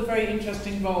fulfilled a very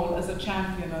interesting role as a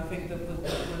champion, I think, that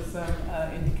was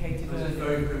indicated I was earlier.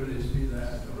 very privileged to be there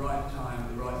at the right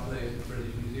time, the right place at the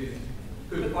British Museum.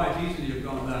 Could quite easily have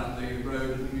gone down the road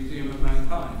of the Museum of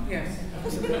Mankind. Yes.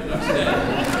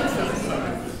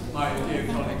 Sorry, my dear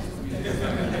colleagues at the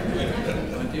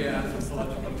Museum, my dear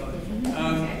anthropological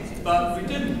colleagues. But we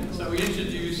didn't, so we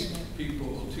introduced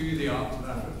people to the arts of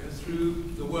Africa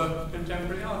through the work of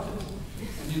contemporary artists.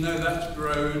 And you know that's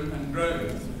grown and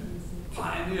grown.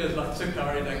 Pioneers like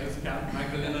Sakari Degas-Camp,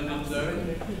 Magdalena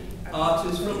Dindo,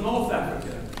 artists from North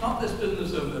Africa. Not this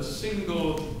business of a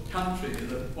single country,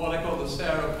 what I call the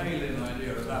Sarah Palin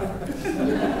idea of Africa.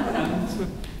 And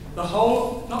the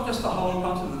whole, not just the whole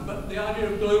continent, but the idea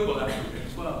of global Africa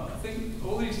as well. I think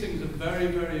all these things are very,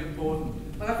 very important.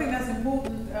 Well, I think that's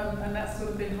important, and that's sort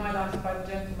of been highlighted by the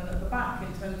gentleman at the back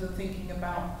in terms of thinking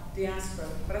about diaspora.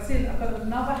 But I see I've got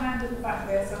another hand at the back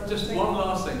there. So just one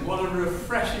last thing. What a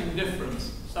refreshing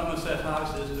difference Somerset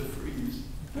House is to Frieze.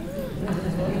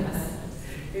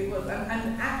 It was,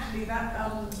 and actually that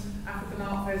African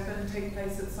Art Fair is going to take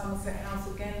place at Somerset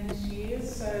House again this year,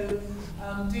 so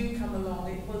do come along.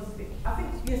 I think,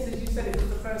 yes, as you said, it was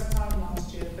the first time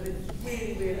last year, but it's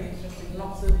really, really interesting.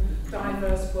 Lots of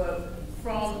diverse work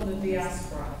from the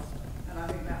diaspora, and I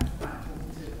think that's quite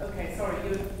important too. Okay, sorry,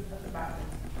 you at the back.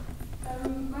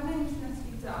 My name is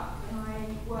Natalie Duck, and I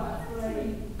work for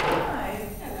a... Hi.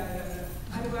 Hello.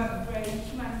 I work for a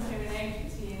humanitarian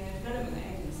agency and a development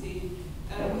agency.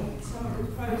 Some of the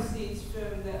proceeds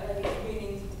from the early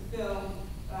screenings of the film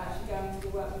are actually going to the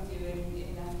work we do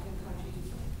in African countries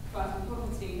fighting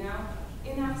poverty. Now,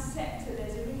 in our sector,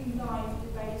 there's a really live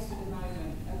debate at the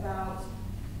moment about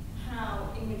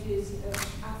how images of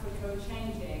Africa are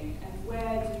changing and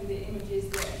where do the images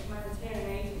that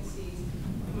humanitarian agencies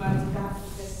promote of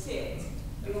Africa sit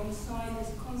alongside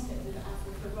this concept of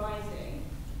Africa rising.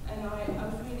 And I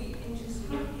was really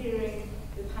interested in hearing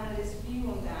the panelists' view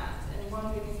on that, and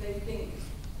wondering if they think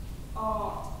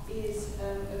art is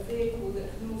a vehicle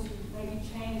that can also maybe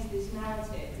change this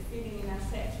narrative. The feeling in our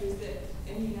sector is that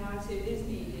a new narrative is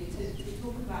needed to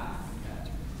talk about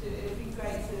Africa. So it would be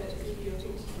great to hear your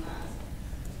thoughts on that.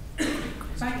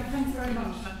 Thanks very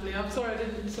much, Natalie. I'm sorry I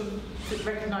didn't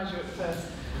recognise you at first.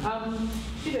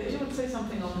 Do you want to say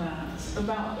something on that? It's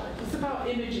about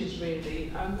images,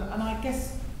 really, and I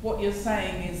guess what you're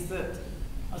saying is that,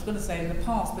 I was going to say in the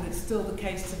past, but it's still the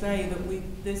case today,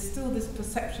 that there's still this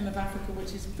perception of Africa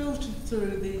which is filtered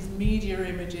through these media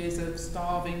images of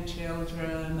starving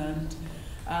children and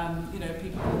you know,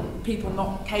 people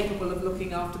not capable of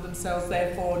looking after themselves,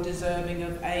 therefore deserving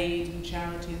of aid and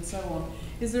charity and so on.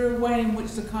 Is there a way in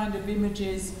which the kind of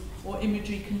images or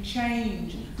imagery can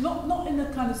change? Not in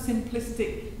a kind of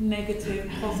simplistic, negative,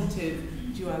 positive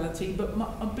duality, but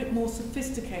a bit more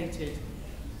sophisticated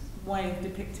way of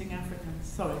depicting Africans.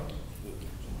 Sorry.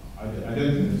 I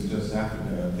don't think it's just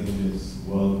Africa, I think it's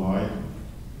worldwide.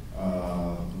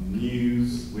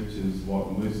 News, which is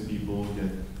what most people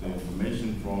get the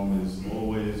information from, is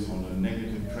always on a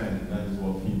negative trend. That is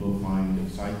what people find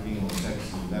exciting or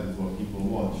sexy. That's what people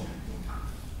watch.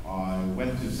 I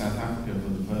went to South Africa for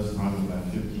the first time about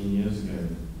 15 years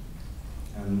ago.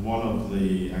 And one of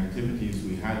the activities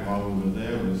we had while we were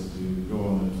there was to go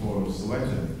on a tour of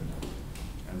Soweto.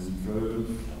 And we drove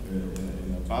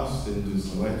in a bus into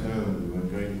Soweto, and we were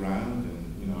going round,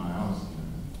 and I asked,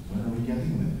 when are we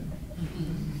getting there?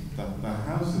 The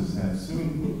houses have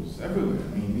swimming pools everywhere.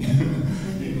 I mean,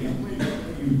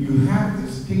 you have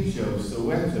this picture of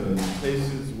Soweto as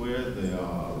places where there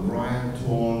are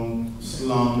riot-torn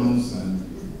slums and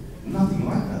nothing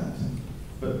like that.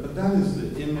 But that is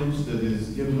the image that is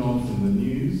given off in the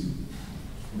news.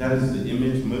 That is the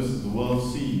image most of the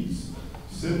world sees.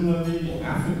 Similarly,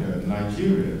 Africa,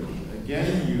 Nigeria.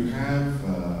 Again, you have,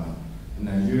 in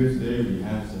Nigeria today, we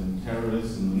have some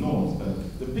terrorists in the north,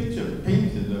 but the picture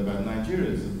painted about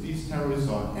Nigeria is that these terrorists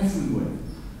are everywhere.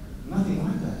 Nothing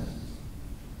like that.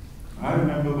 I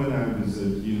remember when I was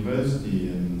at university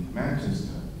in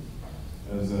Manchester,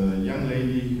 there was a young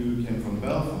lady who came from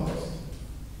Belfast,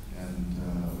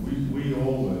 and we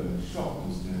all were shocked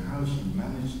as to how she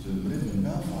managed to live in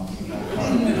Belfast at that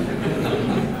time.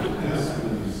 This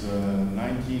was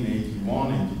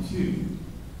 1981, 82.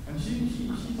 And she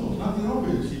thought nothing of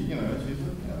it. She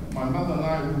said, my mother and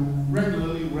I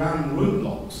regularly ran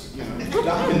roadblocks,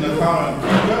 duck in the car and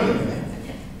keep going.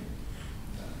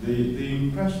 The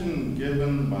impression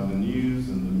given by the news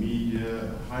and the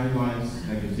media highlights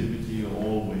negativity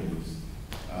always.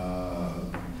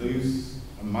 Those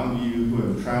among you who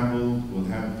have traveled will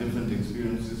have different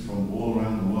experiences from all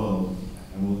around the world,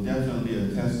 and will definitely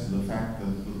attest to the fact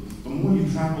that the more you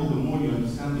travel, the more you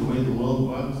understand the way the world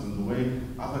works and the way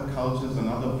other cultures and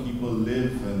other people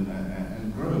live and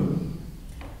grow.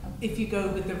 If you go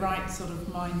with the right sort of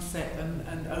mindset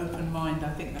and open mind,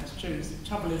 I think that's true. The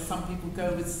trouble is some people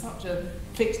go with such a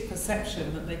fixed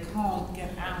perception that they can't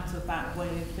get out of that way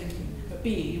of thinking. But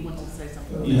Biyi, you wanted to say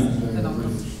something? Yeah,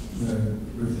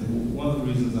 one of the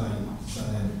reasons I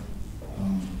decided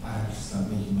I had to start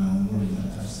making my own movies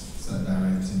and I started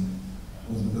directing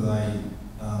was because I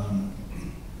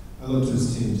got to the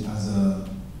stage as a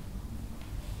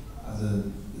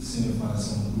cinephile,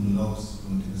 someone who loves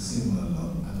going to the cinema a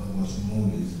lot. I love watching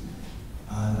movies,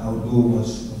 and I would go watch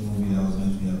a movie that was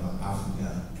meant to be about Africa,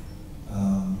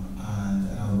 and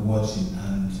I would watch it,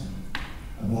 and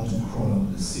I wanted to crawl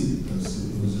under the seat because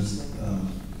it was just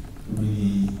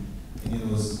really, and it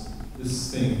was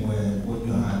this thing where what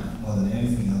you had more than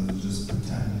anything else was just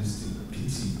protagonistic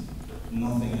pity,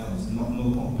 nothing else, no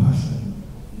compassion,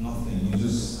 nothing. You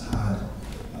just had,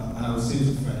 and I would say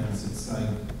to friends, it's like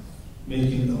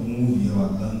making a movie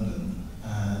about London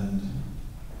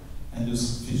and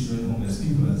just featuring homeless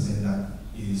people and saying that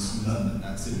is London,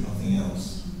 that's it, nothing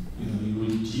else. You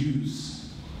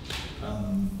reduce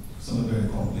something very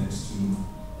complex to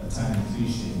a tiny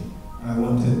cliche. And I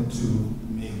wanted to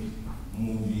make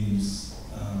movies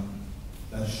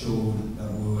that showed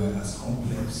that we were as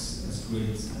complex, as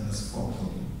great, and as fucked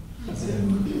up as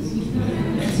everybody.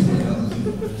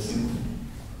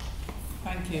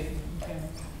 Thank you. Okay.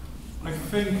 I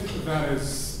think that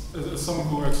is, as someone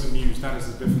who works in news, that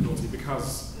is a difficulty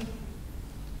because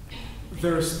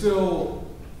there are still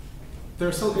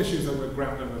issues that we're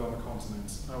grappling with on the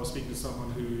continent. I was speaking to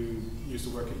someone who used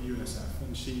to work at UNICEF,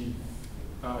 and she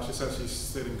says she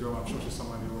stayed in Goma. I'm sure she's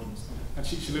somewhere in the audience, and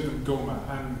she lived in Goma.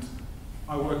 And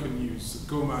I work in news.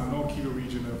 Goma, North Kivu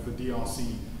region of the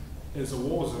DRC, is a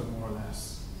war zone more or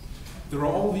less. There are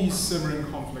all these simmering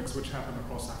conflicts which happen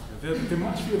across Africa. They're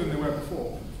much fewer than they were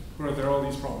before, where there are all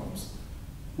these problems.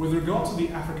 With regard to the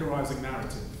Africa rising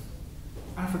narrative,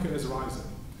 Africa is rising.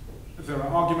 There are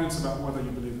arguments about whether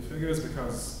you believe the figures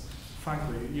because,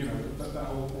 frankly, that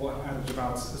whole adage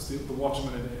about the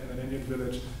watchman in an Indian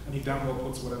village and he damn well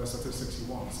puts whatever statistics he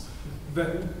wants.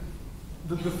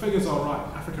 The figures are right.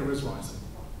 Africa is rising,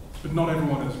 but not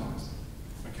everyone is rising.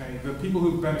 Okay, the people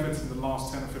who benefited in the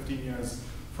last 10 or 15 years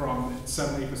from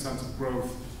 7-8% of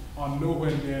growth are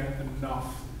nowhere near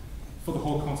enough for the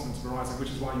whole continent to be rising, which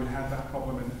is why you had that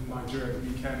problem in Nigeria the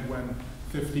weekend when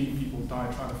 15 people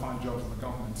died trying to find jobs in the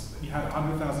government. You had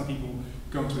 100,000 people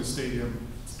going to a stadium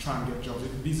to try and get jobs.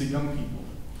 These are young people.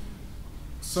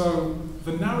 So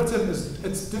the narrative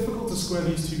it's difficult to square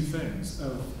these two things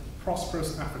of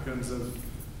prosperous Africans, of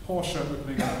Porsche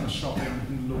opening up a shop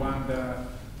in Luanda,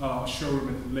 a showroom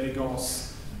in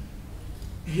Lagos,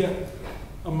 yet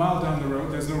a mile down the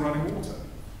road there's no running water.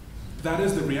 That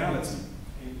is the reality.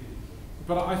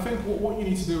 But I think what you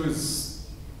need to do is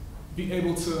be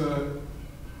able to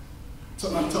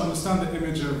understand the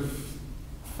image of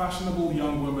fashionable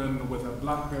young woman with a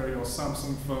BlackBerry or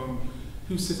Samsung phone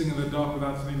who's sitting in the dark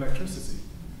without any electricity.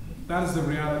 That is the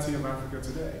reality of Africa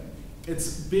today.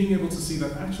 It's being able to see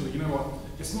that actually, you know what,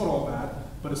 it's not all bad,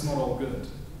 but it's not all good.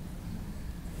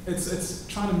 It's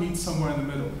trying to meet somewhere in the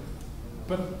middle.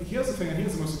 But here's the thing, and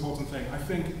here's the most important thing. I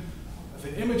think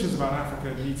the images about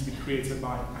Africa need to be created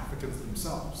by Africans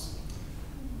themselves.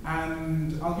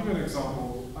 And I'll give you an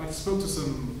example. I spoke to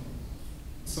some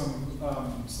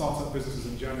startup businesses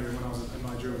in January when I was in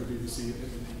Nigeria with the BBC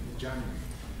in January.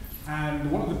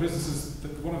 And one of the businesses,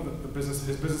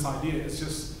 his business idea is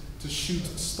just to shoot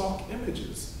stock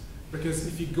images. Because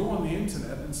if you go on the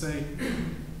internet and say,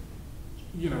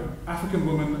 you know, African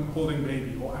woman holding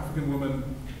baby, or African woman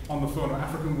on the phone, or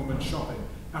African woman shopping,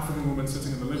 African woman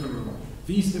sitting in the living room,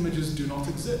 these images do not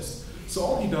exist. So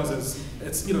all he does is,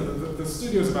 it's, you know, the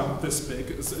studio is about this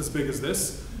big, as big as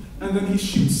this, and then he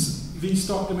shoots these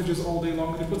stock images all day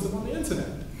long and he puts them on the internet.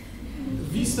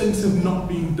 These things have not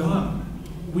been done.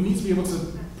 We need to be able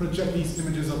to project these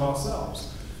images of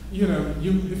ourselves. You know,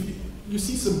 if you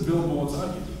see some billboards,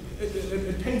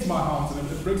 it pains my heart and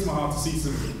it breaks my heart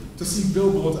to see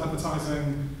billboards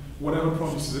advertising whatever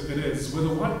produce it is with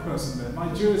a white person there.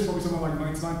 Nigeria is probably something like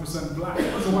 99% black.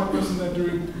 There's a white person there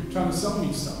trying to sell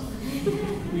me stuff.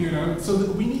 You know, so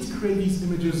that we need to create these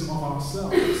images of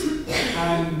ourselves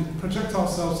and project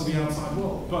ourselves to the outside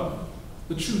world. But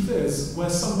the truth is, we're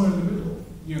somewhere in the middle.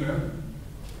 You know,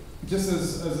 just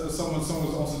as someone was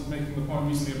also making the point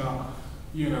recently about,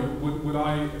 you know, would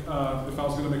I, if I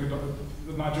was going to make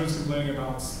the Nigerians complaining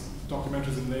about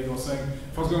documentaries in Lagos, saying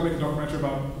if I was going to make a documentary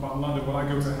about London, will I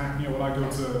go to Hackney, or will I go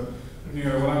to, you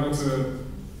know, will I go to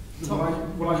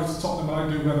Tottenham, will I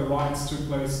do where the riots took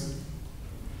place?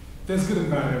 There's good and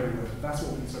bad everywhere. That's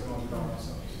what we need to acknowledge about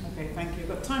ourselves. Okay, thank you.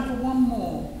 Got time for one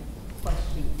more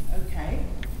question. Okay.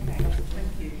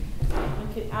 Thank you.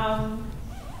 Okay.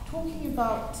 Talking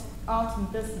about art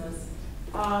and business,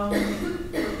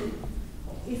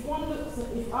 if I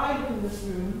look in this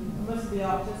room, most of the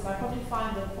artists, I probably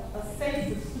find a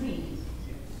sense of three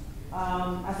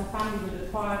as a family would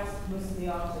acquire most of the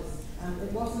artists. And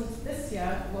it wasn't this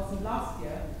year, it wasn't last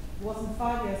year, it wasn't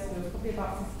 5 years ago, it was probably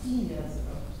about 15 years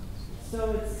ago.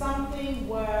 So it's something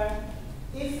where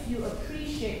if you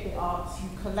appreciate the arts, you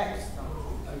collect them.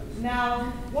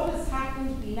 Now, what has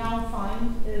happened, we now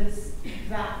find, is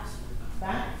that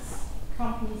banks,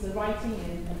 companies are writing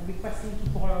in and requesting to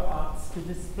borrow arts to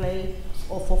display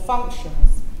or for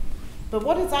functions. But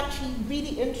what is actually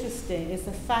really interesting is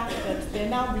the fact that they're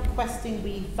now requesting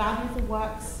we value the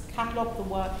works, catalogue the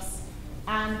works,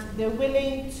 and they're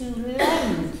willing to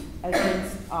lend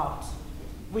against art,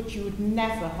 which you would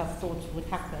never have thought would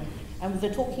happen. And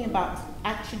they're talking about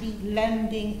actually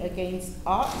lending against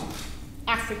art,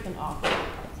 African art,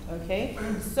 okay?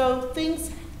 So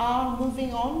things are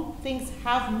moving on, things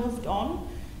have moved on,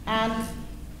 and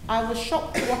I was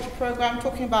shocked to watch a program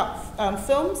talking about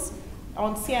films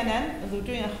on CNN, and they were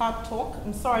doing a hard talk.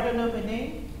 I'm sorry, I don't know her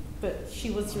name, but she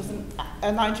was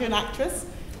a Nigerian actress,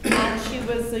 and she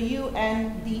was a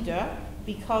UN leader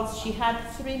because she had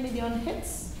 3 million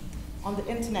hits on the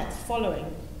internet following.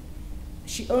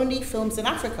 She only films in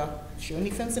Africa. She only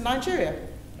films in Nigeria,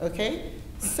 okay?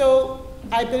 So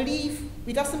I believe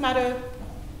it doesn't matter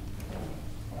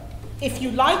if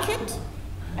you like it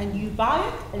and you buy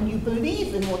it and you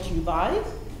believe in what you buy,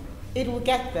 it will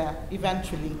get there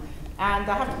eventually. And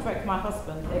I have to correct my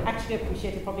husband. They actually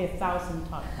appreciate it probably 1,000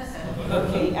 times.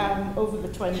 Okay, over the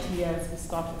 20 years we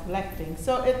started collecting.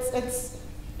 So it's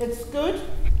good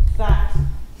that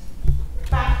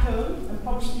back home, and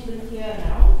probably even here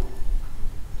now,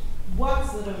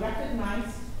 works that are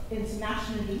recognized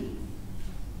internationally,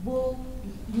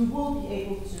 you will be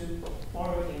able to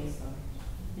borrow against them.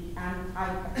 And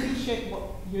I appreciate what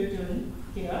you're doing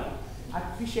here. I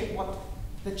appreciate what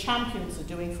the champions are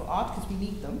doing for art, because we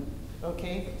need them,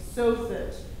 okay? So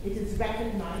that it is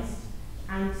recognized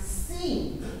and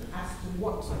seen as to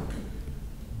what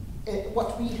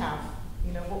we have,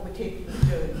 you know, what we're capable of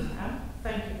doing.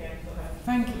 Thank you again for that.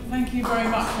 Thank you very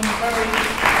much.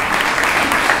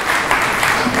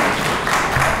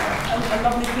 And a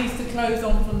lovely piece to close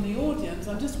on from the audience.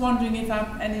 I'm just wondering if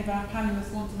any of our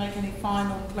panelists want to make any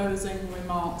final closing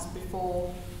remarks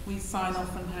before we sign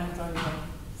off and hand over.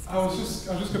 I was just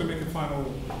going to make a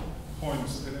final point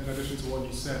in addition to what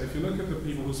you said. If you look at the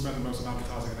people who spend the most on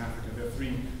advertising in Africa, there are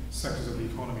 3 sectors of the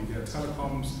economy. They are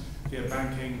telecoms, they are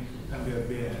banking, and they are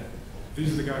beer.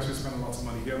 These are the guys who spend lots of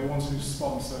money. They're the ones who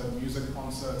sponsor music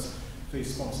concerts, they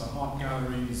sponsor art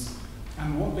galleries,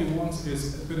 and what they want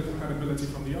is a bit of credibility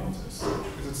from the artist.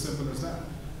 It's as simple as that.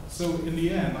 So in the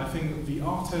end, I think the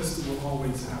artist will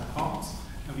always have heart,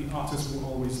 and the artist will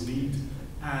always lead,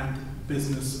 and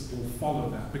business will follow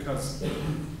that. Because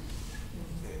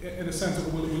in a sense,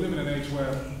 we live in an age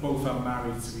where both are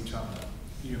married to each other.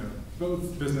 You know,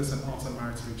 both business and art are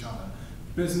married to each other.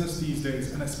 Business these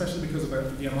days, and especially because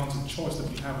of the amount of choice that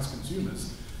we have as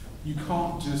consumers, you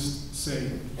can't just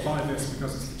say, buy this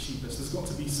because it's the cheapest. There's got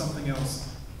to be something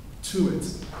else to it.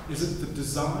 Is it the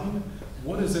design?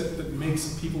 What is it that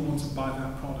makes people want to buy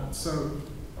that product? So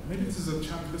maybe this is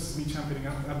me championing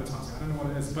advertising. I don't know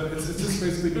what it is, but it's just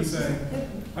basically me saying,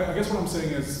 I guess what I'm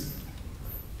saying is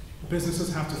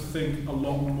businesses have to think a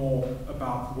lot more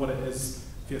about what it is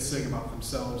they're saying about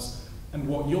themselves and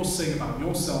what you're saying about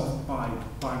yourself by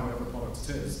buying whatever product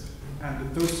it is.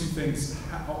 And those two things,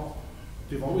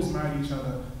 they've always married each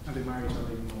other, and they marry each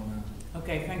other even more now.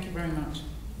 Okay, thank you very much.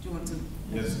 Do you want to?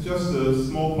 Yes, just a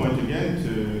small point again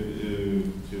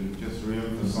to just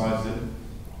re-emphasize it.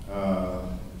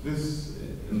 This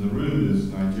in the room is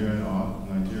Nigerian art.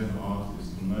 Nigerian art is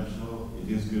commercial, it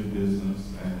is good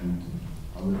business, and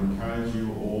I would encourage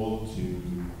you all to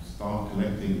start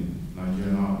collecting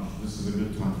Nigerian art. This is a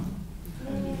good time.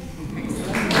 Thank you.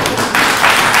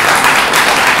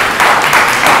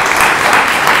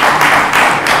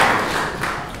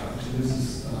 This is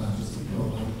just a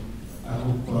problem. I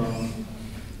hope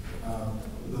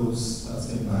those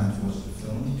staying behind to watch the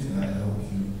film tonight, I hope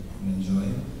you enjoy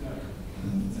it.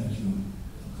 And thank you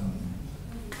for coming.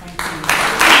 Thank you.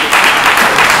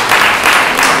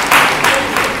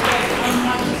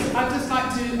 I'd just like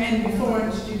to end before I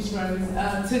introduce Rose,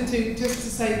 just to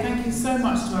say thank you so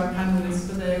much to our panellists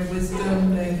for their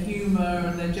wisdom, their humour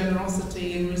and their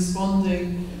generosity in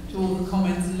responding to all the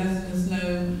comments and letting us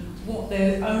know what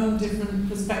their own different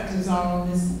perspectives are on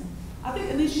this. I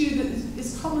think an issue that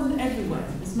is common everywhere.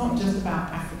 It's not just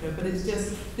about Africa, but it's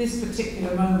just this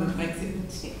particular moment makes it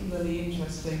particularly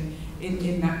interesting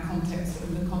in that context,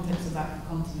 in the context of that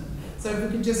continent. So if we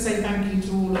could just say thank you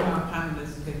to all of our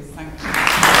panellists, please. Thank you.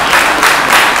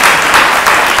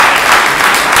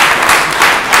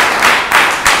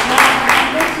 Now,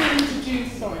 I'm going to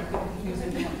introduce, sorry, I'm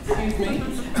confusing, excuse me.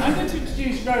 I'm going to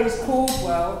introduce Rose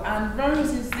Caldwell, and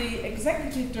Rose is the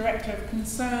Executive Director of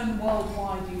Concern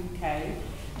Worldwide UK.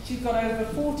 She's got over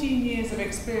 14 years of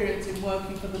experience in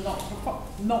working for the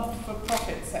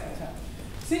not-for-profit sector.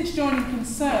 Since joining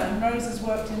Concern, Rose has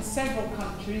worked in several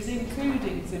countries,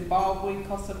 including Zimbabwe,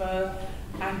 Kosovo,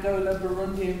 Angola,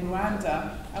 Burundi and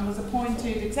Rwanda, and was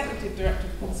appointed Executive Director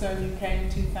of Concern UK in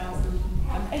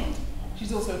 2008.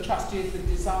 She's also a trustee of the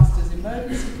Disasters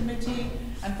Emergency Committee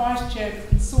and Vice Chair of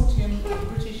the Consortium of the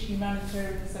British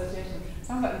Humanitarian Association.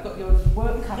 Sounds like you've got your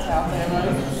work cut out there,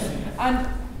 Rose. And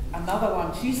another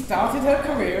one, she started her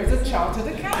career as a chartered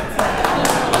accountant.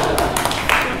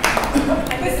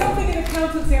 There's something in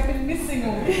accountancy I've been missing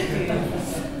all these years.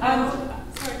 And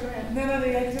sorry, go ahead. No,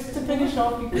 just to finish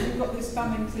off, because you've got this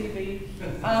stunning CV,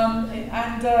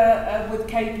 and with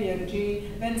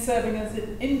KPMG, then serving as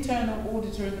an internal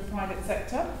auditor in the private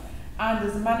sector, and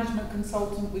as a management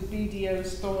consultant with BDO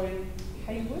Story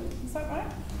Haywood, is that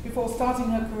right? Before starting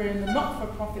her career in the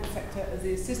not-for-profit sector as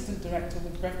the Assistant Director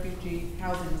with Refugee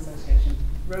Housing Association.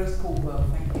 Rose Caldwell,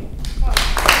 thank you.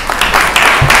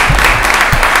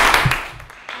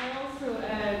 I also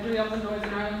grew up in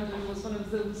Northern Ireland and was one of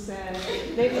those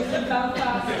ladies in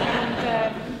Belfast,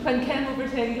 and when I came over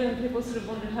to England, people sort of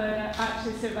wondered how I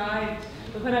actually survived.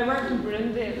 But when I worked in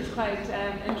Burundi, it was quite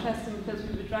interesting because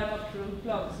we would drive up to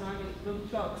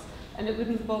roadblocks, and it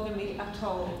wouldn't bother me at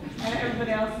all. And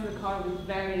everybody else in the car was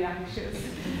very anxious.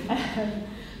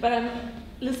 But I'm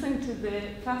listening to the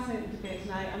fascinating debate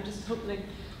tonight. I'm just hoping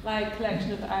my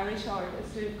collection of Irish art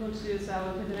is going to do as well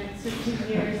over the next 15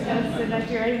 years as the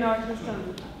Nigerian art has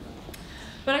done.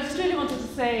 But I just really wanted to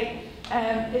say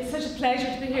it's such a pleasure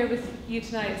to be here with you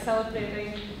tonight,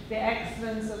 celebrating the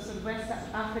excellence of sort of West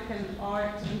African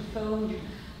art and film.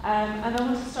 And I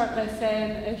want to start by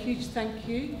saying a huge thank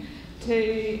you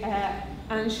to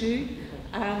Anju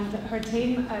and her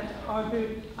team at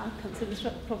Aabru, I can't say this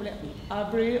probably,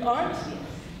 Aabru Art,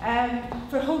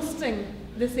 for hosting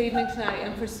this evening tonight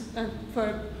and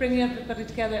for bringing everybody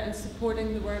together and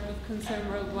supporting the work of Concern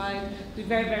Worldwide. We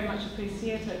very, very much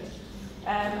appreciate it.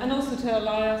 And also to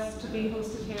allow us to be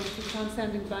hosted here with the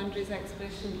Transcending Boundaries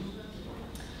exhibition.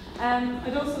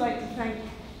 I'd also like to thank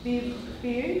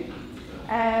Biyi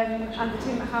and the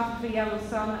team at Half of the Yellow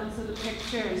Sun and So the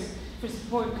Pictures for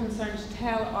support Concern to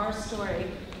tell our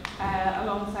story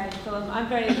alongside the film. I'm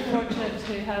very fortunate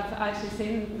to have actually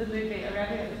seen the movie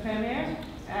already at the premiere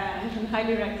and can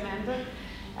highly recommend it.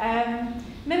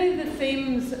 Many of the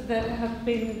themes that have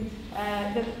been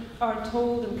that are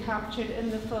told and captured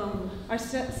in the film are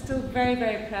still very,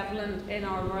 very prevalent in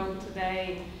our world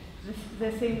today.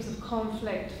 The themes of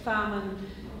conflict, famine,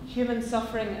 human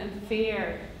suffering and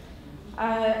fear,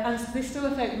 And they still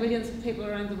affect millions of people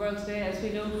around the world today, as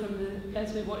we know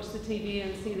as we watch the TV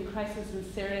and see the crisis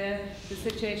in Syria, the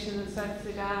situation in South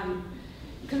Sudan.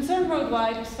 Concern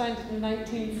Worldwide was founded in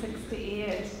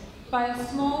 1968 by a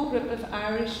small group of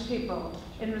Irish people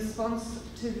in response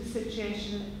to the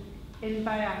situation in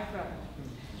Biafra.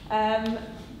 And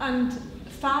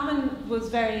famine was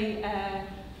resonated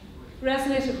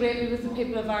greatly with the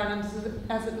people of Ireland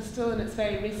as it was still in its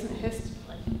very recent history.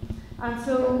 And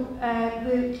so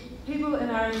the people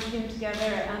in Ireland came together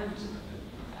and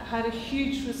had a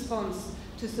huge response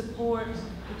to support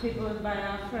the people in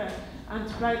Biafra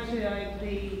and right throughout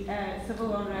the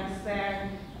civil unrest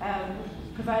there,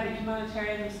 providing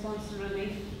humanitarian response and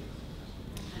relief.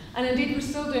 And indeed, we're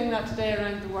still doing that today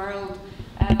around the world,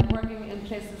 working in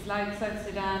places like South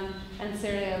Sudan and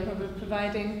Syria, where we're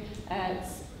providing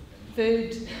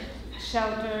food,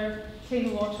 shelter,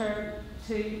 clean water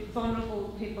to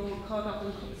vulnerable people caught up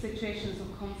in situations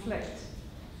of conflict.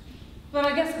 But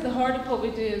I guess at the heart of what we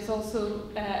do is also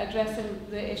addressing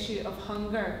the issue of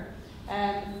hunger,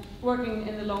 working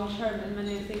in the long term in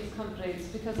many of these countries,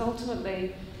 because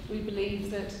ultimately we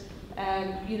believe that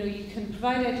you can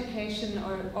provide education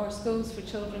or schools for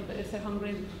children, but if they're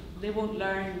hungry, they won't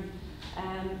learn.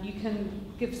 You can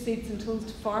give seeds and tools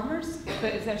to farmers,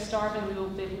 but if they're starving, they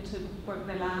won't be able to work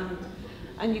their land.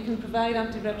 And you can provide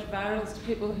antiretrovirals to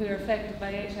people who are affected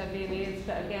by HIV and AIDS,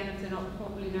 but again, if they're not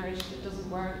properly nourished, it doesn't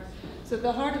work. So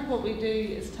the heart of what we do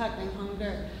is tackling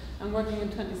hunger and working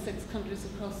in 26 countries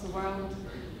across the world.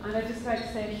 And I'd just like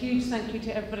to say a huge thank you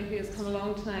to everybody who has come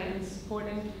along tonight and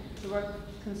supporting the work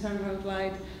Concern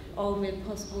Worldwide, all made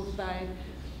possible by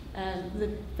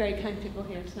the very kind people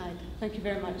here tonight. Thank you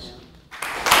very much.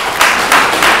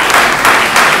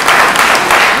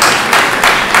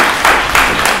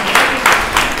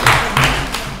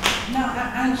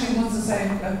 Angie wants to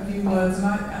say a few words, and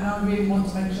I really want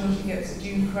to make sure she gets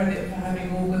due credit for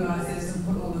having organised this and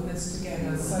put all of this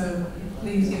together. So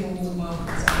please give a warm welcome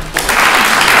to Angie.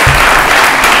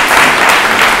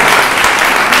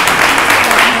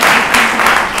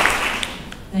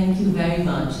 Thank you very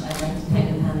much. I'd like to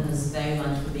thank the panelists very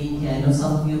much for being here. I know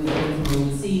some of you are from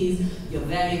overseas. You're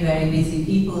very, very busy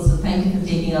people, so thank you for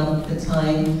taking out the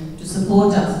time to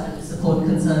support us and to support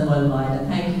Concern Worldwide. And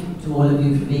thank you to all of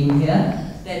you for being here.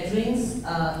 There are drinks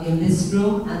in this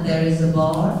room, and there is a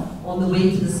bar on the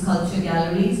way to the sculpture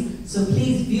galleries. So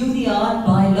please view the art,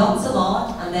 buy lots of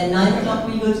art, and then 9 o'clock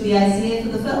we go to the ICA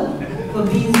for the film, for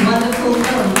Biyi's wonderful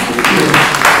film.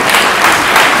 Thank you.